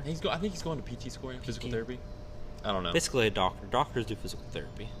doctor? I think he's going to PT school and physical therapy. I don't know. Basically a doctor. Doctors do physical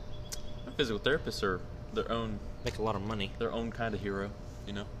therapy. Physical therapists are their own Make a lot of money. kind of hero.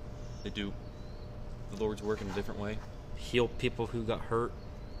 You know, they do the Lord's work in a different way. Heal people who got hurt.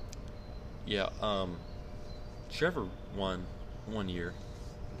 Yeah. Trevor won one year.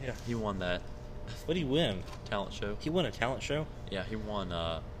 Yeah. He won that What did he win? talent show. He won a talent show? Yeah, he won. You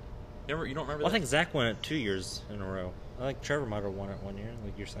don't remember Well, I that? think Zach won it 2 years in a row. I think Trevor might have won it 1 year,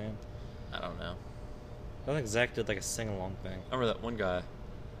 like you're saying. I don't know. I think Zach did like a sing-along thing. I remember that one guy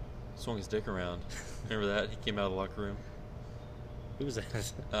swung his dick around. Remember that? He came out of the locker room. Who was that?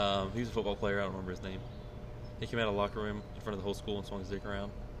 He was a football player. I don't remember his name. He came out of the locker room in front of the whole school and swung his dick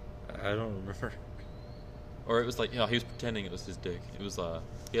around. I don't remember. Or it was like, he was pretending it was his dick. It was,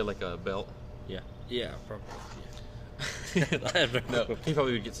 he had like a belt. Yeah. Yeah, probably. Yeah. I have no No, clue. he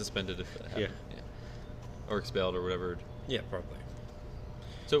probably would get suspended if that happened. Yeah. Or expelled or whatever. Yeah, probably.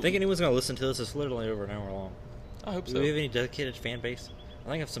 So Think anyone's going to listen to this? It's literally over an hour long. I hope Do so. we have any dedicated fan base? I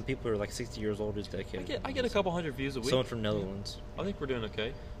think I have some people who are like 60 years old who's dedicated. I get a couple hundred views a week. Someone from Netherlands. I think we're doing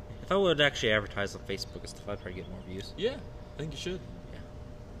okay. If I would actually advertise on Facebook and stuff, I'd probably get more views. Yeah, I think you should. Yeah.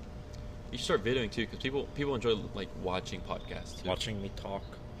 You should start videoing too, because people enjoy like watching podcasts. Too. Watching me talk.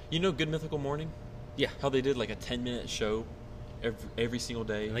 You know, Good Mythical Morning. Yeah. How they did like a 10-minute show every single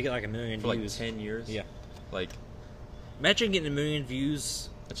day And they get like 1 million for like views. 10 years. Yeah. Like, Imagine getting 1 million views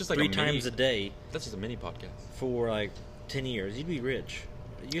That's just like 3 a times a day That's just a mini podcast. for like 10 years, you'd be rich.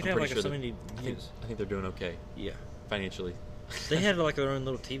 You'd have like so many views. I think they're doing okay Yeah. financially. They had like their own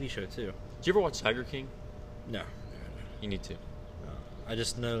little TV show too. Did you ever watch Tiger King? No. You need to. I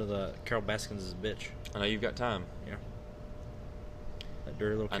just know that Carol Baskins is a bitch. I know you've got time. Yeah. That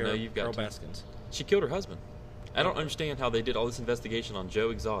dirty little I know you've got Carol time. Baskins. She killed her husband. I don't understand how they did all this investigation on Joe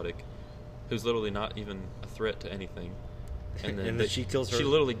Exotic, who's literally not even a threat to anything. And then, she kills her. She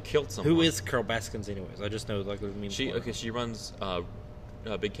literally killed someone. Who is Carol Baskins, anyways? I just know like the meme. She runs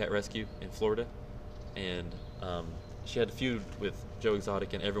Big Cat Rescue in Florida, and she had a feud with Joe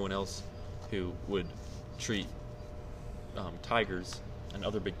Exotic and everyone else who would treat tigers and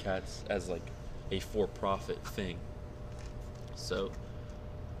other big cats as like a for-profit thing. So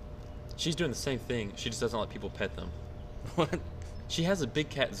she's doing the same thing. She just doesn't let people pet them. What? She has a big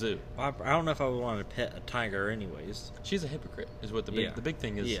cat zoo. I don't know if I would want to pet a tiger, anyways. She's a hypocrite. Is what the big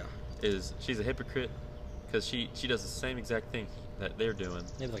thing is. Yeah. Is she's a hypocrite because she does the same exact thing that they're doing.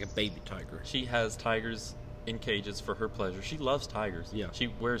 Maybe like a baby tiger. She has tigers in cages for her pleasure. She loves tigers. Yeah. She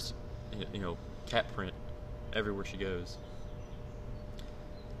wears, cat print everywhere she goes.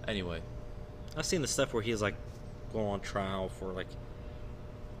 Anyway, I've seen the stuff where he's like going on trial for like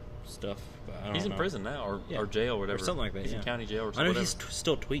stuff. But I don't he's in know. prison now, Yeah. or jail, or whatever. Or something like that. He's yeah. in county jail or I something. know whatever. he's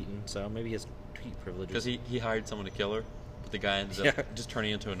still tweeting, so maybe he has tweet privileges. Because he hired someone to kill her, but the guy ended up just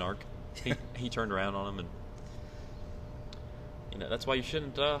turning into a narc. He turned around on him, and that's why you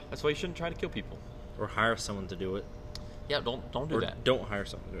shouldn't. That's why you shouldn't try to kill people. Or hire someone to do it. Yeah, don't do Or that. don't hire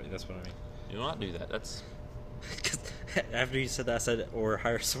someone to do it. That's what I mean. Do not do that. That's 'Cause after you said that, I said, or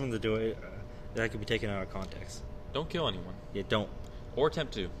hire someone to do it. That could be taken out of context. don't kill anyone Yeah, don't. or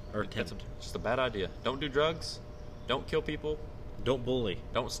attempt to. Or That's attempt. just a bad idea. Don't do drugs. Don't kill people. Don't bully.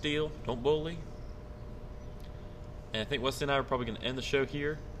 Don't steal. Don't bully. And I think Wesley and I are probably going to end the show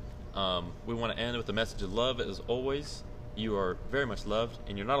here. We want to end with a message of love, as always. You are very much loved,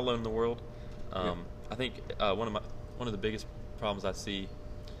 and you're not alone in the world. I think one of the biggest problems I see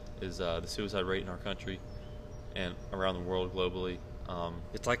is the suicide rate in our country and around the world globally.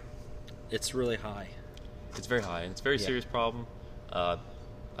 It's really high. It's very high, and it's a very Yeah. serious problem. I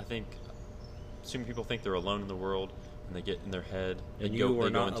think so many people think they're alone in the world, and they get in their head. And they you go are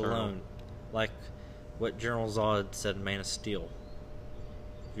not internal. alone. Like what General Zod said in Man of Steel.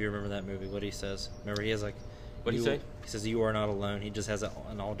 If you remember that movie, what he says. Remember, he has like... What'd he say? He says, you are not alone. He just has it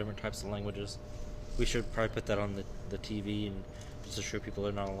in all different types of languages. We should probably put that on the TV and just to show people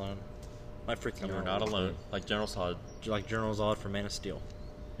they're not alone. Might freak them out. You're not alone, like General Zod. Like General Zod from Man of Steel.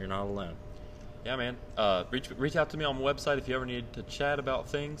 You're not alone. Yeah, man. Reach out to me on my website if you ever need to chat about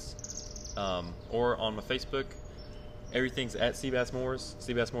things, or on my Facebook. Everything's at SEABASS Morris,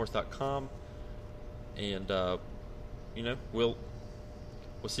 SEABASSMorris.com, and we'll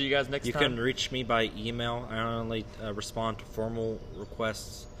see you guys next You time. can reach me by email. I only respond to formal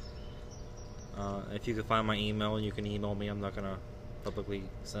requests. If you can find my email, you can email me. I'm not gonna publicly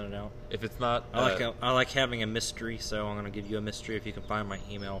send it out. If it's not, I like having a mystery, so I'm gonna give you a mystery. If you can find my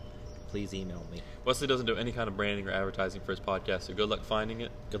email, please email me. Wesley doesn't do any kind of branding or advertising for his podcast, so good luck finding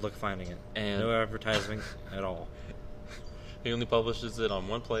it. Good luck finding it. And no advertising at all. He only publishes it on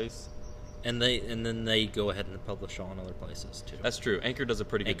one place. And then they go ahead and publish on other places too. That's true. Anchor does a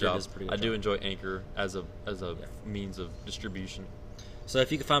pretty good Anchor job. does a pretty good I do job. enjoy Anchor as a means of distribution. So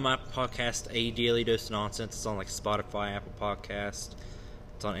if you can find my podcast, A Daily Dose of Nonsense, it's on like Spotify, Apple Podcast,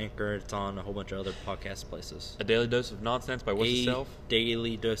 it's on Anchor, it's on a whole bunch of other podcast places. A Daily Dose of Nonsense by What's Yourself.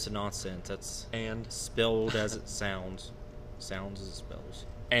 Daily Dose of Nonsense. That's And spelled as it sounds. Sounds as it spells.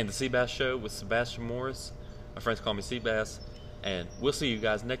 And the Seabass Show with Sebastian Morris. My friends call me Seabass. And we'll see you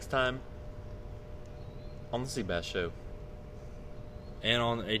guys next time on the Seabass Show. And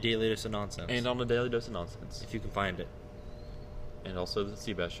on A Daily Dose of Nonsense. And on the Daily Dose of Nonsense. if you can find it. And also the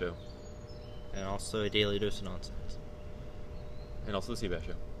Seabass Show. And also A Daily Dose of Nonsense. And also the Seabass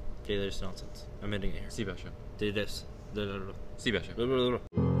Show. Daily Dose of Nonsense. I'm ending it here. Seabass Show. Daily Dose. Seabass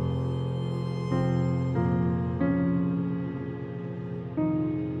Show.